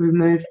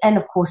remove, and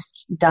of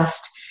course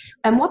dust.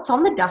 And what's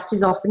on the dust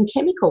is often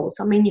chemicals.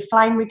 I mean, your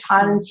flame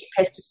retardants, your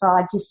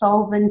pesticides, your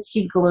solvents,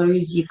 your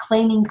glues, your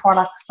cleaning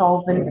product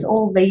solvents,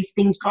 all these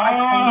things.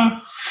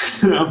 I'm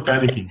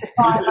panicking.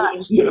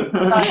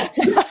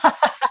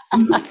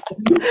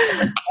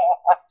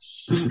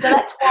 So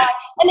that's why.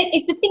 And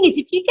if the thing is,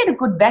 if you get a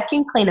good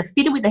vacuum cleaner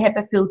fitted with a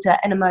HEPA filter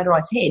and a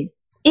motorised head,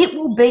 it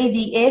will be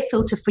the air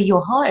filter for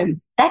your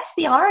home. That's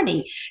the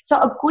irony. So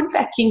a good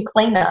vacuum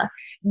cleaner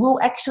will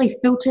actually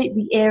filter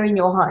the air in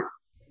your home.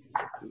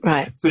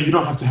 Right. So you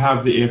don't have to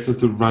have the air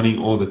filter running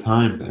all the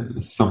time then?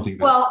 It's something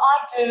that... Well,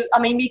 I do. I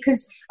mean,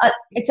 because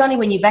it's only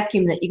when you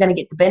vacuum that you're going to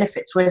get the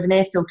benefits, whereas an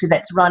air filter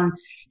that's run,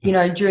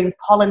 during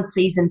pollen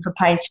season for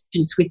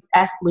patients with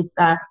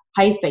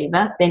hay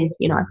fever, then,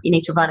 you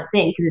need to run it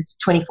then because it's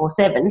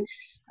 24/7,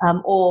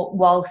 or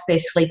whilst they're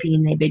sleeping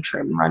in their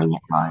bedroom running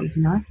it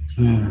low,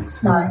 Yeah,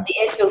 so the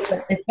air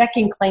filter, the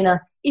vacuum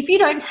cleaner, if you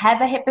don't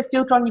have a HEPA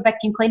filter on your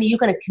vacuum cleaner, you're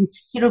going to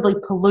considerably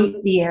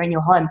pollute the air in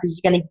your home because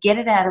you're going to get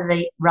it out of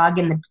the rug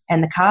and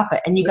the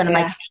carpet, and you're going to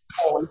make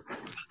it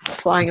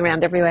flying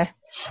around everywhere.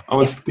 I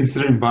was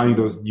considering buying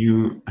those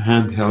new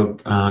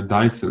handheld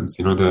Dysons,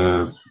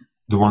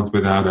 the ones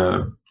without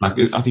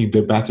I think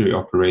they're battery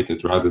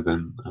operated rather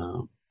than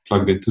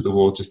plugged into the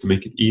wall, just to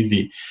make it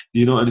easy. Do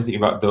you know anything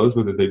about those,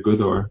 whether they're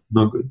good or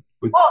not good?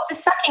 Well, the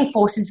sucking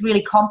force is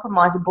really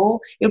compromisable.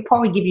 It'll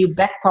probably give you a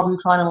back problem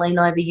trying to lean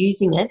over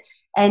using it.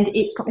 And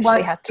it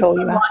Especially how tall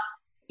you are.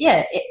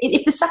 Yeah,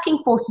 if the sucking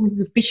force is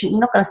sufficient,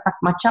 you're not going to suck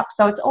much up.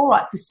 So it's all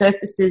right for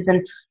surfaces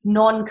and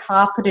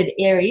non-carpeted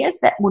areas.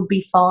 That would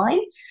be fine.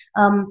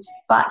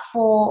 But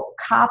for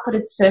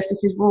carpeted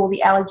surfaces where all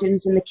the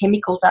allergens and the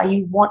chemicals are,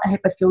 you want a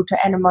HEPA filter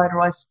and a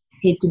motorised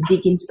head to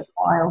dig into the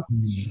pile.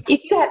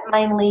 If you have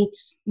mainly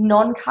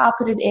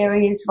non-carpeted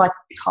areas like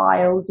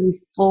tiles and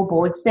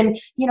floorboards, then,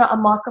 a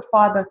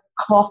microfiber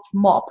cloth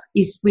mop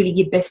is really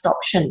your best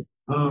option.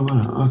 Oh,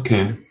 wow.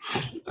 Okay.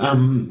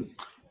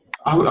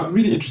 I'm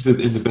really interested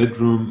in the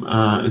bedroom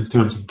in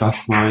terms of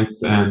dust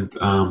mites and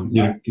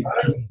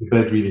keeping the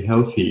bed really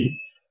healthy.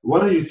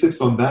 What are your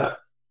tips on that?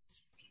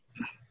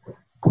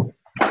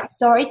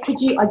 Sorry,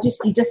 you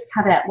just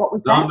cut out. What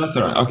was that? No, that's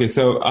all right. Okay,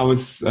 so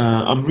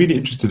I'm really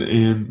interested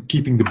in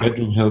keeping the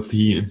bedroom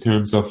healthy in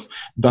terms of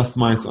dust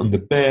mites on the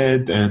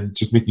bed and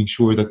just making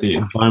sure that the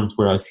environment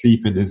where I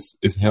sleep in is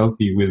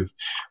healthy with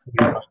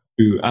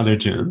to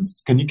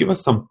allergens. Can you give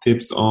us some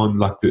tips on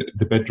like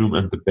the bedroom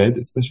and the bed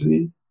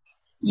especially?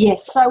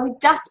 Yes, so with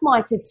dust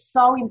mites, it's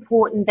so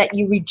important that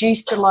you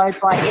reduce the load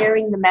by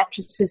airing the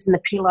mattresses and the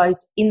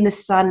pillows in the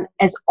sun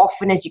as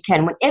often as you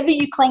can. Whenever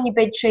you clean your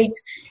bed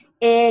sheets,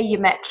 air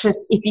your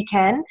mattress if you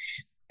can.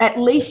 At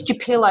least your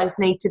pillows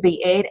need to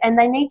be aired, and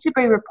they need to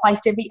be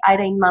replaced every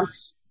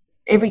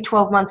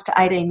 12 months to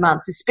 18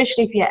 months,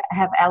 especially if you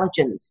have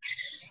allergens.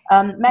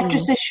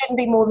 Mattresses shouldn't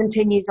be more than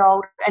 10 years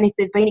old, and if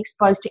they've been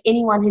exposed to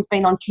anyone who's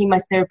been on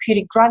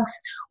chemotherapeutic drugs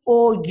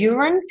or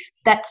urine,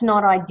 that's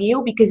not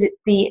ideal because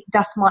the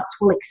dust mites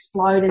will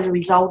explode as a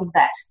result of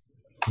that.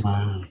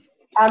 Wow.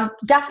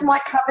 Dust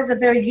mite covers are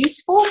very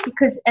useful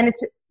and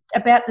it's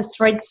about the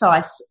thread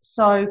size.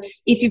 So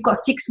if you've got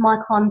 6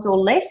 microns or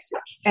less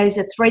as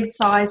a thread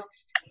size,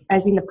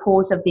 as in the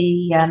pores of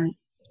the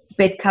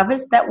bed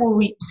covers, that will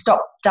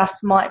stop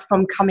dust mite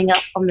from coming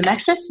up from the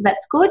mattress, so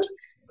that's good.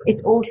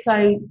 It's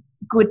also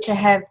good to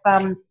have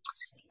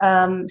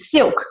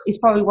silk is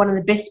probably one of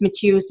the best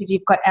materials if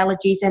you've got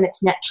allergies, and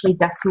it's naturally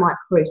dust mite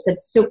proof. So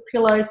silk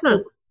pillows,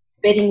 silk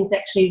bedding is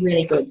actually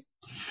really good.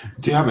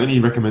 Do you have any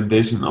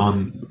recommendation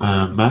on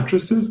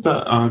mattresses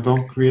that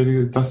don't create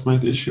a dust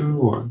mite issue?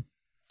 Or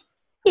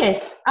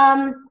Yes.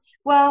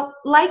 Well,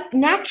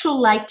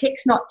 natural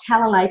latex, not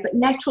tallow, but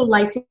natural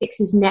latex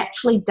is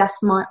naturally dust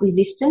mite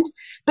resistant.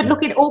 But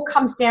look, it all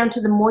comes down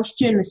to the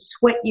moisture and the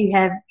sweat you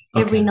have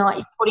every night.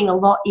 You're putting a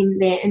lot in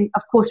there. And,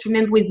 of course,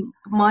 remember with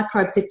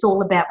microbes, it's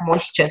all about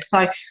moisture.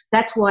 So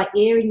that's why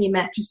airing your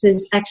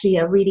mattresses actually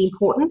are really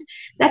important.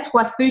 That's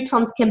why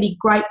futons can be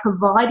great,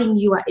 providing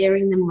you are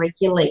airing them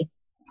regularly.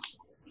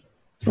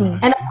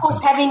 And, of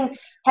course, having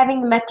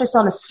the mattress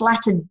on a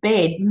slatted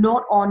bed,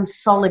 not on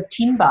solid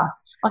timber.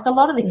 Like a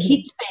lot of the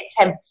kids' beds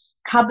have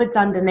cupboards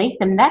underneath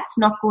them. That's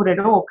not good at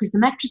all because the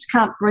mattress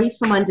can't breathe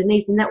from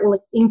underneath, and that will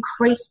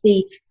increase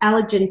the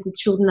allergens the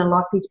children are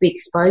likely to be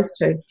exposed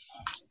to.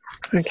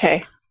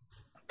 Okay.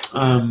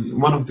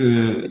 One of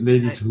the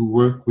ladies who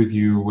work with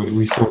you,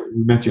 we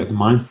met you at the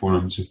Mind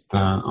Forum just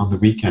on the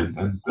weekend,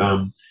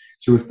 and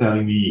she was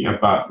telling me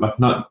about like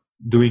not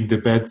doing the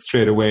bed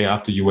straight away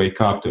after you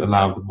wake up to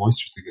allow the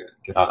moisture to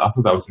get out. I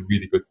thought that was a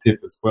really good tip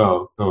as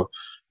well. So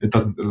it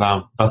doesn't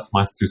allow dust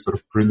mites to sort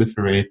of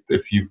proliferate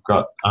if you've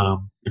got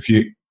if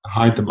you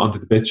hide them under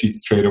the bed sheet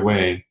straight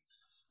away.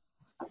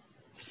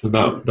 So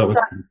that was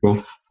pretty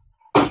cool.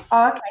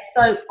 Okay,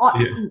 so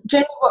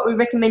generally what we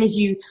recommend is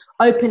you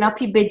open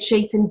up your bed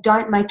sheets and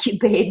don't make your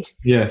bed.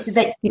 Yes.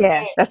 So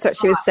that's what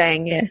she was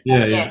saying.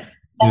 Yeah.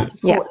 That's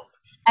important.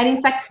 And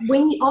in fact,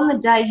 on the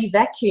day you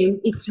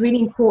vacuum, it's really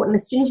important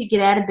as soon as you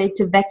get out of bed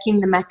to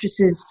vacuum the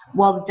mattresses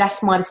while the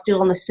dust mite is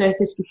still on the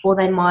surface before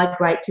they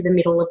migrate to the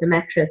middle of the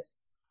mattress.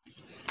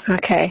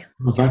 Okay.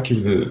 I'll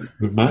vacuum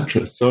the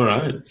mattress, all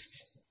right.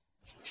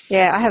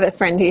 Yeah, I have a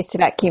friend who used to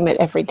vacuum it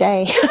every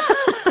day.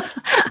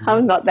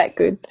 I'm not that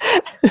good.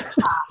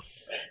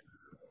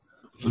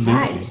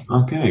 Amazing. Right.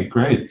 Okay,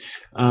 great.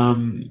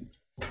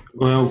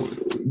 Well,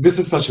 this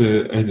is such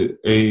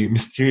a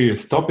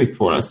mysterious topic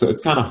for us, so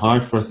it's kind of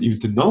hard for us even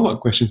to know what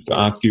questions to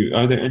ask you.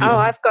 Are there any? Oh,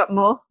 I've got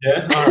more.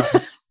 Yeah, all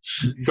right.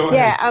 Go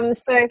ahead. Yeah,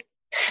 so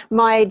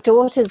my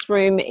daughter's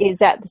room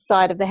is at the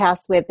side of the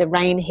house where the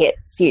rain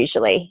hits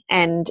usually,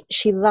 and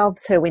she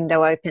loves her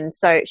window open,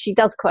 so she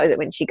does close it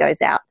when she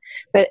goes out,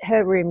 but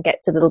her room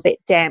gets a little bit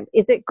damp.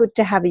 Is it good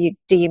to have a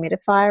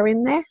dehumidifier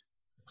in there?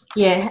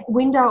 Yeah,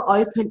 window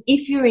open.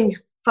 If you're in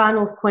far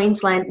north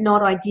Queensland,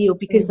 not ideal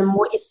because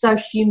it's so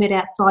humid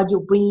outside,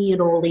 you're bringing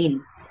it all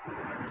in.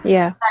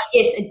 Yeah. So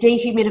yes, a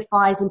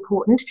dehumidifier is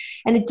important,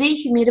 and a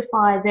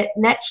dehumidifier that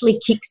naturally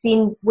kicks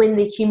in when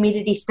the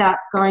humidity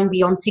starts going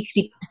beyond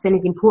 60%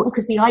 is important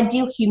because the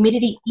ideal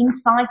humidity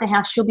inside the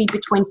house should be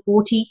between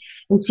 40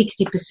 and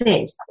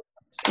 60%.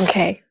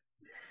 Okay.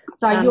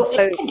 So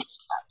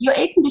your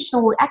air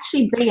conditioner will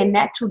actually be a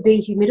natural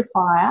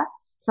dehumidifier.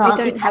 So I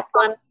don't have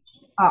one.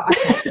 Oh,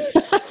 okay.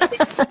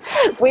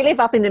 We live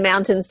up in the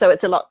mountains, so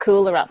it's a lot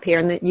cooler up here,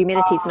 and the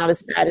humidity's not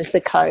as bad as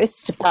the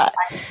coast. But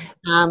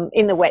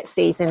in the wet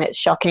season, it's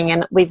shocking,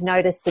 and we've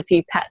noticed a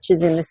few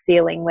patches in the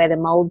ceiling where the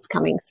mold's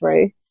coming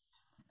through.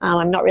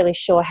 I'm not really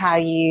sure how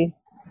you,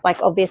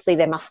 obviously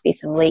there must be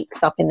some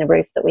leaks up in the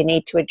roof that we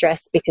need to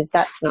address because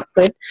that's not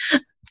good.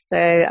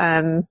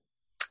 So,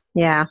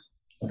 yeah.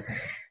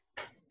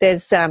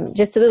 There's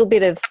just a little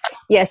bit of,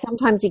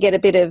 sometimes you get a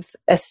bit of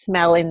a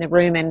smell in the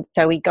room, and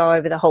so we go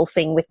over the whole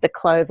thing with the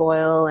clove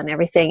oil and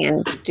everything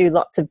and do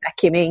lots of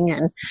vacuuming.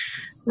 And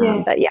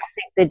but, I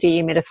think the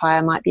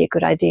dehumidifier might be a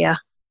good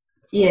idea.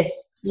 Yes,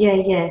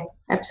 yeah,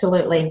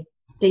 absolutely.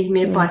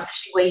 Dehumidify,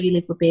 especially where you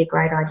live, would be a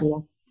great idea.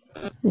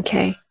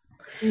 Okay.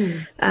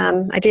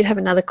 I did have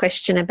another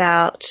question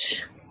about,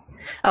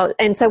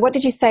 and so what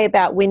did you say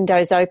about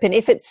windows open?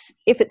 If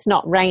it's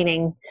not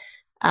raining,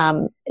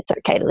 it's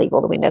okay to leave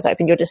all the windows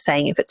open. You're just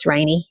saying if it's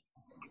rainy.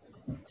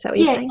 Is that what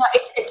you're saying? No,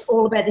 it's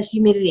all about the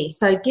humidity.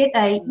 So get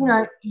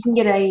you can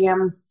get a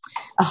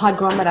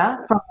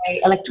hygrometer from an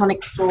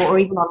electronics store or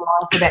even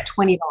online for about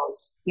 $20.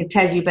 It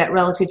tells you about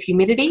relative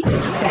humidity.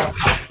 That's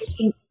what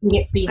you can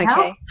get for your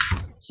house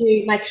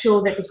to make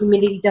sure that the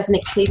humidity doesn't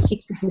exceed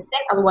 60%.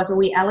 Otherwise,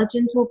 all your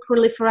allergens will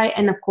proliferate,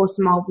 and of course,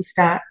 the mold will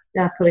start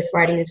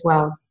proliferating as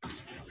well.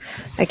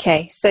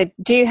 Okay, so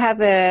do you have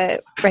a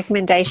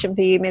recommendation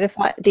for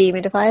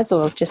dehumidifiers,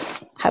 or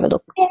just have a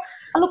look? Yeah,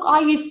 look, I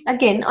use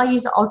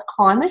Oz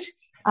Climate.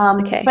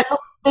 Okay. But look,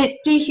 the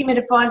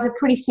dehumidifiers are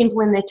pretty simple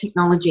in their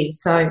technology,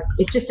 so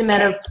it's just a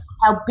matter of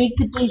how big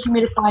the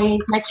dehumidifier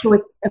is. Make sure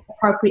it's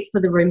appropriate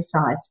for the room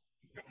size.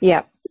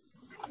 Yeah.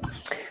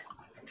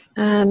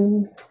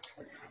 And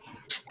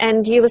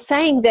you were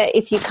saying that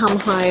if you come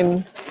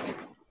home,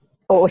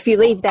 or if you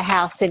leave the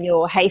house and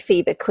your hay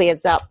fever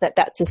clears up,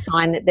 that's a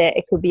sign that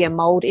it could be a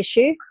mold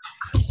issue.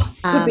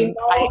 Could be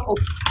mold,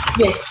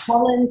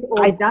 pollens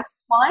or dust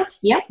mite.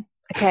 Yep.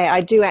 Okay,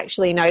 I do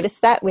actually notice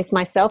that with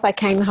myself. I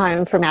came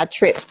home from our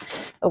trip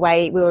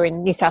away. We were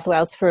in New South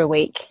Wales for a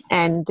week,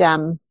 and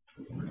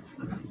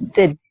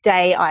the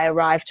day I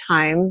arrived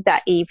home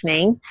that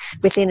evening,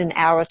 within an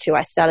hour or two,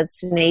 I started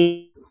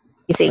sneezing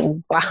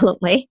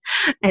violently,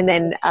 and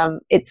then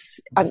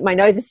my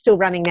nose is still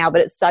running now,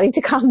 but it's starting to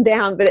calm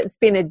down. But it's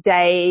been a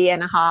day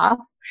and a half,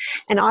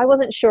 and I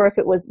wasn't sure if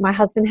it was my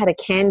husband had a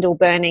candle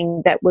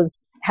burning that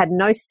had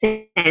no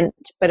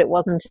scent, but it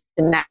wasn't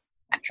a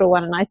natural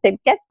one, and I said,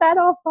 get that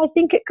off. I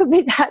think it could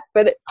be that,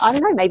 but I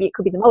don't know, maybe it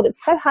could be the mold.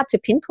 It's so hard to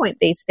pinpoint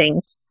these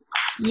things.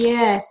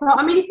 Yeah, so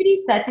I mean, if it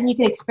is that, then you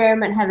can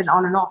experiment, have it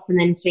on and off, and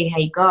then see how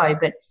you go.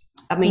 But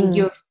I mean,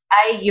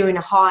 you're in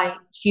a high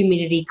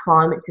humidity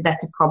climate, so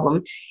that's a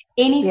problem.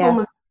 Any form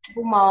of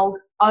mold,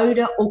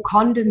 odour or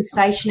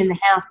condensation in the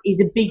house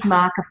is a big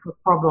marker for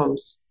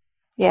problems.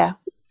 Yeah.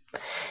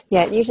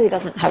 Yeah, it usually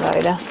doesn't have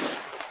odour.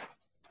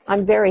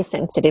 I'm very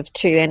sensitive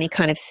to any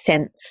kind of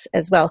scents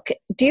as well.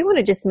 Do you want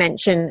to just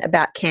mention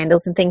about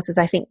candles and things, as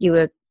I think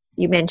you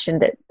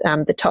mentioned that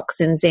the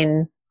toxins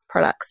in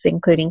products,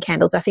 including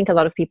candles, I think a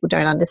lot of people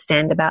don't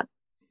understand about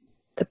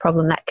the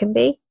problem that can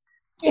be.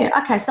 Yeah,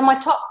 okay, so my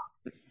top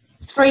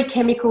 3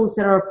 chemicals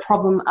that are a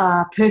problem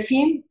are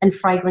perfume and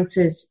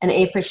fragrances and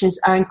air fresheners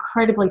are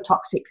incredibly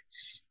toxic.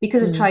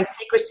 Because of trade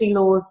secrecy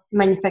laws,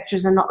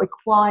 manufacturers are not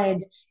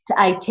required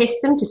to test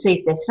them to see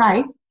if they're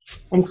safe.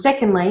 And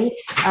secondly,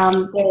 there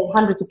are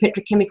hundreds of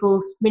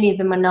petrochemicals. Many of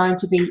them are known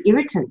to be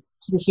irritants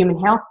to the human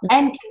health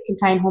and can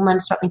contain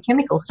hormone-disrupting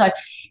chemicals. So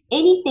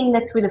anything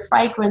that's with a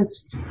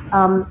fragrance,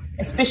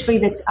 especially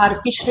that's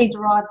artificially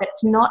derived,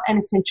 that's not an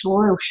essential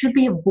oil, should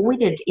be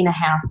avoided in a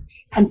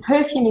house. And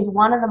perfume is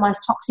one of the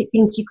most toxic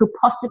things you could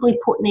possibly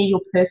put near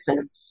your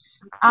person.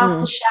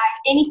 Aftershave,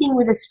 anything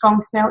with a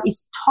strong smell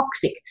is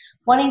toxic.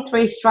 1 in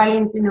 3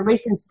 Australians in a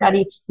recent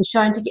study were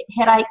shown to get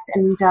headaches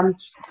and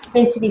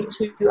sensitive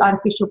to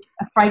artificial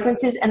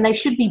fragrances, and they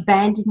should be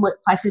banned in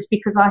workplaces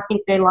because I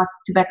think they're like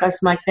tobacco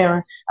smoke.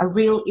 They're a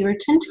real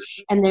irritant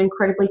and they're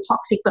incredibly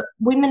toxic. But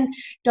women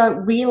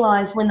don't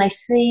realise when they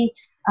see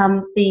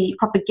the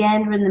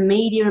propaganda in the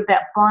media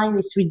about buying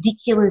this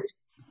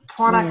ridiculous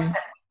products that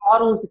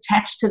bottles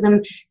attached to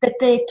them, that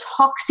they're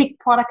toxic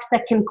products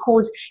that can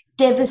cause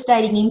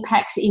devastating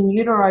impacts in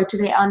utero to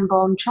their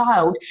unborn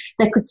child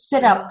that could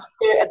set up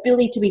their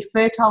ability to be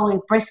fertile and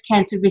breast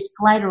cancer risk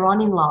later on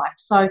in life.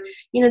 So,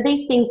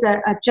 these things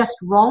are just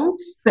wrong,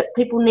 but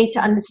people need to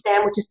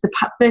understand, which is the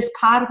first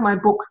part of my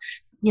book,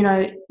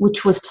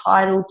 which was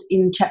titled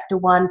in chapter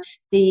 1,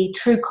 The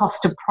True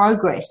Cost of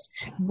Progress,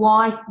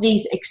 why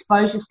these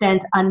exposure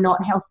standards are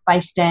not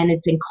health-based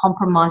standards and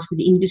compromise with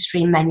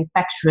industry and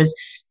manufacturers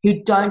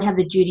who don't have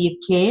the duty of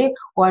care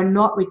or are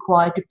not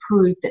required to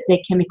prove that their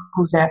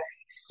chemicals are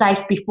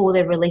safe before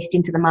they're released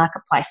into the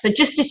marketplace. So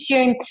just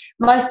assume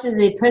most of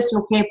the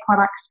personal care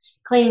products,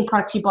 cleaning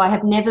products you buy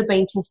have never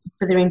been tested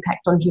for their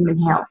impact on human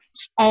health,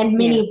 and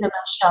many of them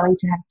are showing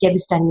to have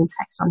devastating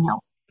impacts on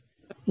health.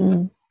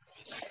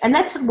 And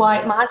that's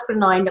why my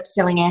husband and I end up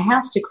selling our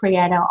house to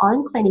create our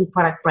own cleaning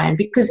product brand,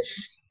 because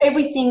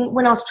everything,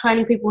 when I was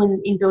training people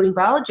in building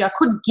biology, I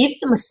couldn't give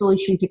them a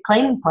solution to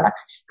cleaning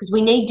products because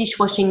we need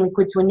dishwashing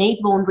liquids, we need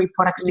laundry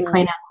products to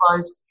clean our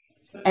clothes.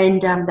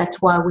 And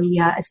that's why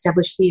we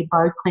established the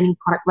Abode cleaning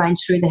product range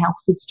through the health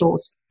food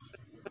stores.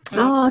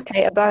 Oh,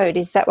 okay. Abode.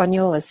 Is that one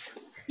yours?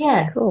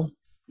 Yeah. Cool.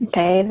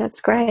 Okay,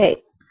 that's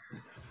great.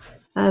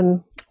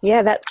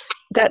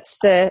 That's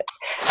the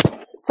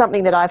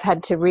something that I've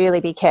had to really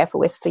be careful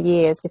with for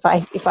years. If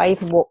I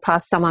even walk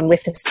past someone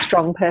with a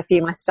strong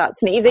perfume, I start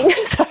sneezing.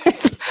 So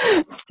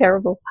it's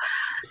terrible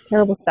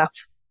stuff.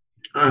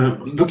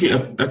 Looking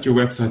at your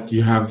website,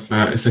 you have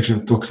a section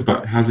that talks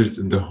about hazards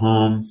in the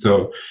home.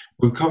 So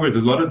we've covered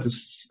a lot of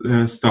this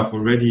stuff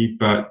already,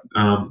 but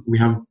we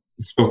haven't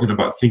spoken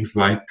about things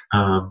like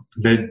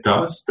lead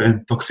dust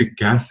and toxic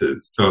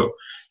gases. So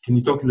can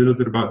you talk a little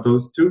bit about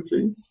those two,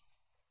 please?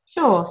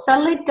 Sure. So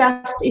lead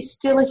dust is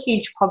still a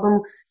huge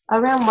problem.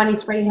 Around 1 in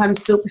 3 homes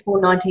built before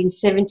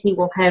 1970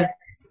 will have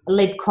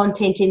lead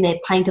content in their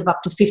paint of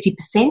up to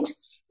 50%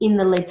 in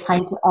the lead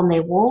paint on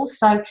their walls.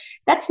 So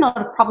that's not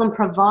a problem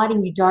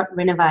providing you don't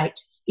renovate.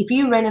 If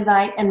you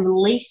renovate and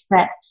release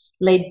that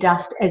lead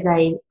dust as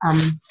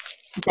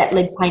that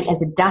lead paint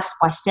as a dust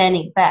by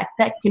sanding it back,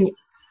 that can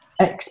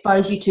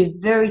expose you to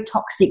very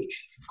toxic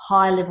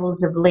high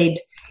levels of lead.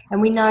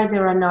 And we know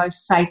there are no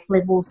safe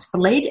levels for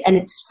lead, and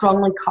it's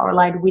strongly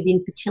correlated with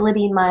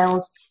infertility in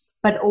males,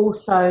 but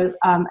also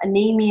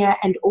anemia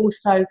and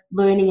also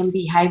learning and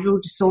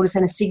behavioural disorders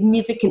and a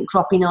significant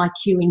drop in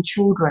IQ in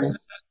children.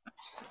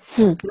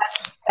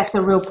 That's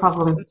a real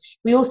problem.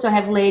 We also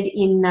have lead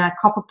in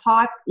copper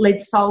pipe,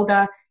 lead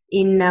solder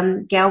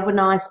in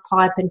galvanised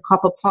pipe and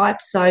copper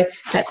pipe. So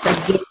that's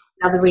again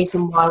another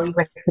reason why we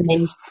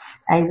recommend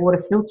a water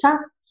filter.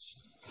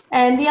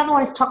 And the other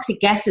one is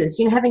toxic gases.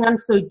 You know, having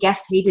unflued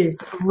gas heaters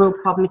is a real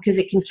problem because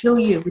it can kill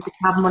you with the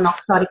carbon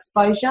monoxide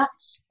exposure.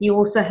 You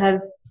also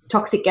have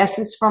toxic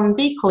gases from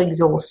vehicle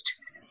exhaust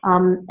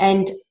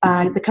and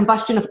the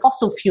combustion of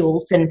fossil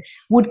fuels and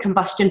wood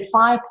combustion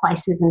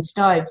fireplaces and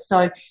stoves.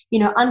 So, you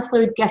know,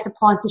 unflued gas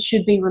appliances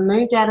should be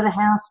removed out of the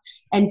house,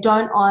 and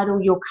don't idle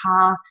your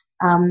car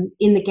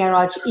in the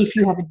garage if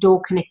you have a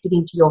door connected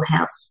into your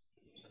house.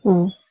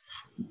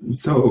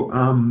 So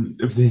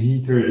if the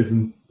heater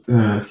isn't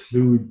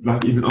fluid,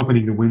 like even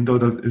opening the window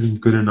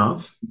isn't good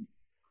enough,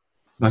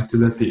 like to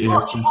let the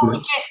air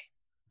circulate?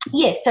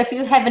 Yes, so if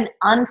you have an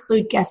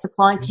unflued gas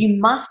appliance, you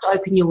must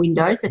open your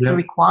windows. That's a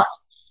requirement.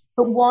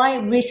 But why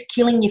risk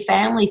killing your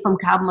family from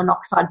carbon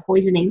monoxide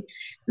poisoning?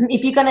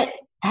 If you're going to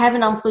have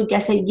an unflued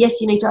gas heater,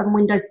 yes, you need to open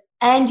windows,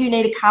 and you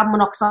need a carbon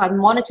monoxide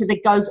monitor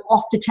that goes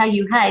off to tell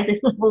you, hey, the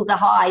levels are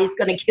high, it's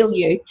going to kill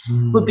you,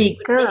 would be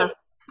a good thing.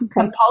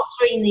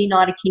 Compulsory in the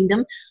United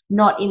Kingdom,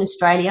 not in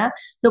Australia.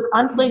 Look,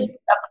 unflued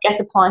gas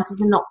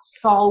appliances are not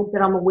sold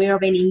that I'm aware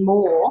of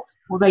anymore,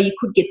 although you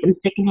could get them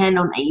secondhand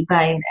on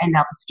eBay and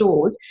other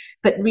stores.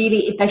 But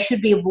really, they should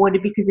be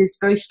avoided because there's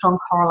very strong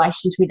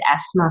correlations with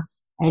asthma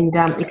and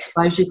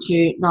exposure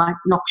to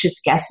noxious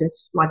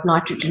gases like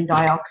nitrogen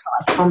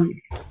dioxide from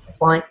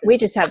appliances. We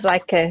just have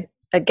like a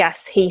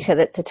gas heater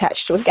that's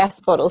attached to a gas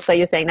bottle, so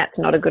you're saying that's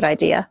not a good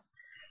idea?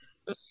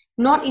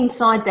 Not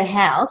inside the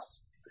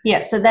house.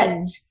 Yeah, so that,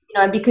 you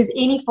know, because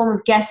any form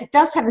of gas, it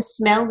does have a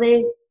smell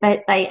there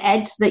that they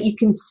add so that you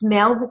can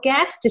smell the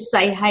gas to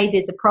say, hey,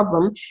 there's a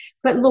problem.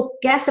 But look,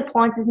 gas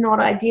appliance is not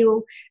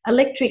ideal.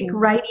 Electric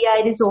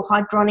radiators or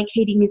hydronic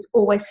heating is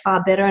always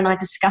far better, and I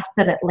discussed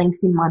that at length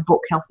in my book,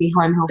 Healthy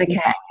Home, Healthy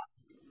Home.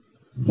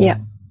 Yeah.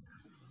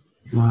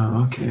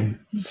 Wow, okay.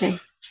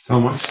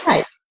 So much.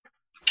 Right.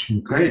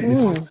 Great.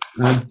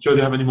 Jo, do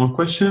you have any more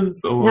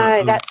questions? Or,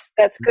 no, that's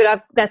good.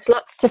 That's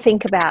lots to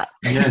think about.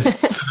 Yes.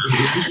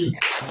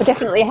 I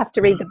definitely have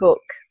to read the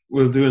book.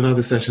 We'll do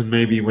another session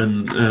maybe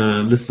when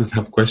listeners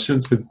have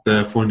questions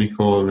for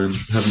Nicole and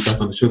have you back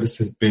on the show. This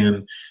has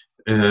been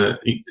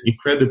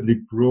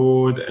incredibly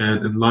broad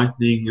and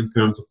enlightening in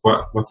terms of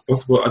what's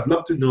possible. I'd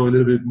love to know a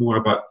little bit more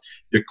about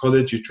your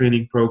college, your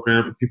training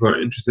program, if people are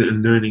interested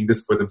in learning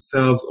this for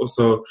themselves.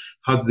 Also,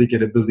 how do they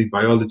get a building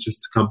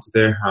biologist to come to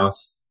their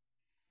house?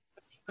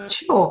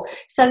 Sure.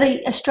 So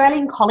the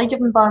Australian College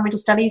of Environmental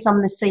Studies,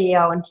 I'm the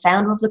CEO and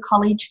founder of the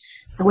college.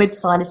 The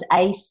website is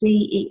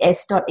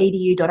aces.edu.au.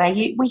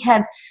 We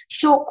have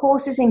short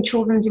courses in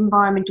children's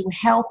environmental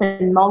health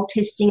and mould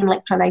testing and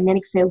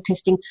electromagnetic field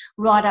testing,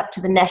 right up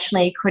to the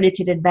nationally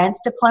accredited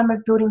advanced diploma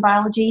of building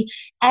biology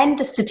and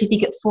the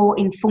certificate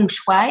in feng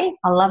shui.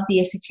 I love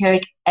the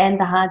esoteric and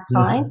the hard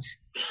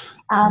science.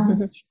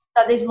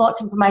 So there's lots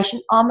of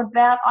information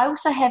I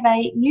also have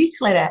a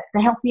newsletter,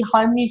 the Healthy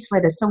Home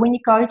newsletter. So when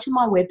you go to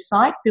my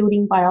website,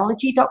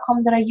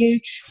 buildingbiology.com.au,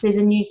 there's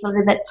a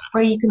newsletter that's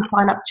free. You can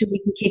sign up to. We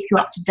can keep you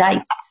up to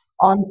date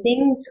on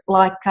things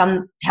like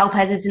health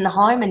hazards in the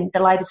home and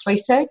the latest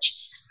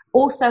research.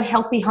 Also,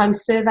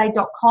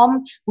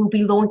 healthyhomesurvey.com, we'll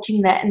be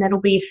launching that, and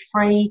that'll be a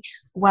free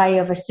way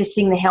of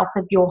assessing the health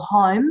of your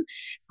home,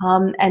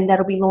 and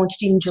that'll be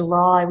launched in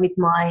July with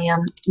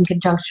in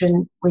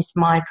conjunction with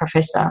my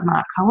professor,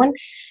 Mark Cohen.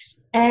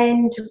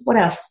 And what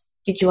else?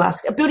 did you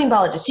ask? A building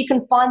biologist. You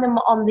can find them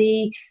on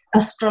the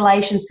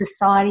Australasian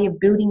Society of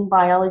Building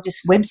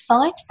Biologists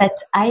website.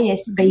 That's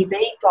asbb.org.au.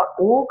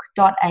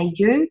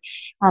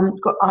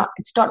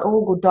 It's .org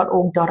or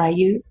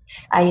 .org.au,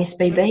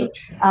 ASBB.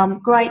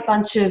 Great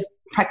bunch of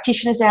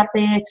practitioners out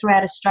there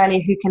throughout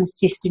Australia who can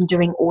assist in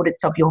doing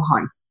audits of your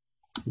home.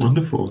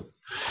 Wonderful.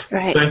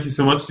 Right. Thank you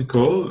so much,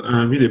 Nicole.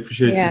 I really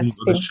appreciate you being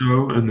on the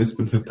show, and it's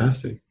been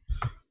fantastic.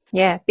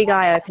 Yeah, big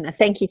eye-opener.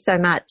 Thank you so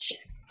much.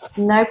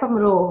 No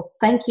problem at all.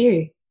 Thank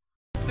you.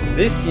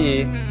 This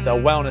year, the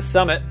Wellness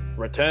Summit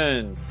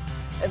returns.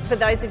 For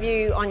those of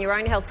you on your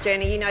own health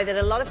journey, you know that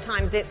a lot of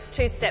times it's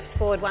 2 steps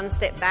forward, 1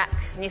 step back,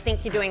 and you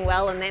think you're doing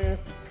well, and then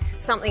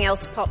something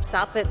else pops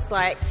up. It's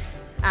like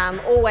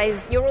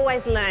you're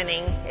always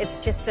learning.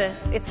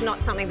 It's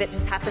not something that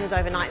just happens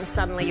overnight and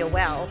suddenly you're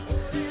well.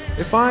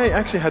 If I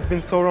actually had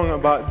been so wrong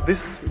about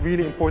this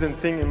really important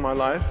thing in my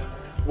life,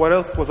 what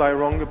else was I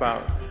wrong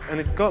about? And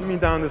it got me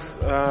down this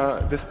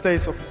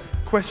place of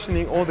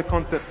questioning all the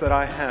concepts that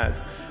I had.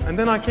 And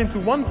then I came to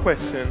one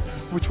question,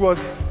 which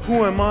was,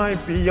 who am I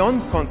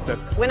beyond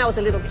concept? When I was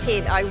a little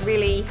kid, I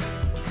really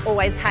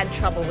always had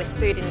trouble with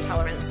food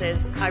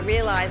intolerances. I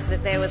realised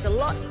that there was a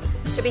lot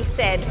to be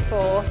said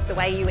for the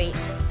way you eat.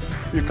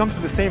 You come to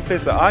the same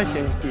place that I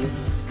came to,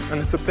 and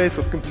it's a place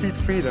of complete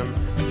freedom.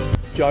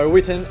 Joe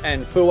Witten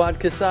and Fuad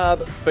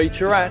Kassab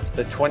feature at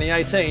the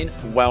 2018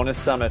 Wellness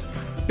Summit.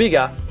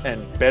 Bigger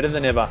and better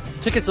than ever.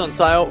 Tickets on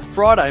sale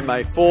Friday,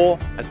 May 4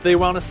 at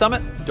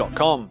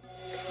thewellnesssummit.com.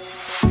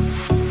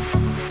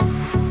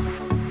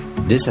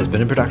 This has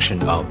been a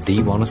production of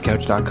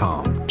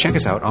TheWellnessCouch.com. Check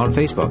us out on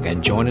Facebook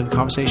and join in the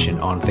conversation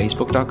on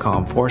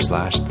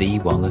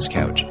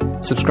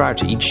Facebook.com/TheWellnessCouch. Subscribe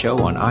to each show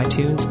on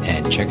iTunes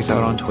and check us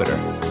out on Twitter.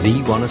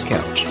 The Wellness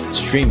Couch,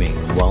 streaming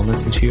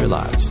wellness into your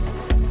lives.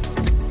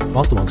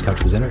 Whilst the Wellness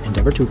Couch presenter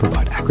endeavor to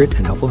provide accurate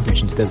and helpful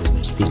information to their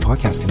listeners, these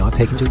podcasts cannot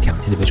take into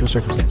account individual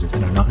circumstances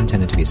and are not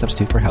intended to be a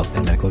substitute for health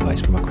and medical advice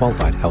from a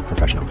qualified health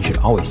professional. You should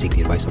always seek the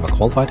advice of a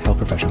qualified health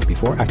professional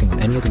before acting on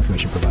any of the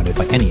information provided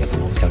by any of the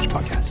Wellness Couch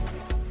podcasts.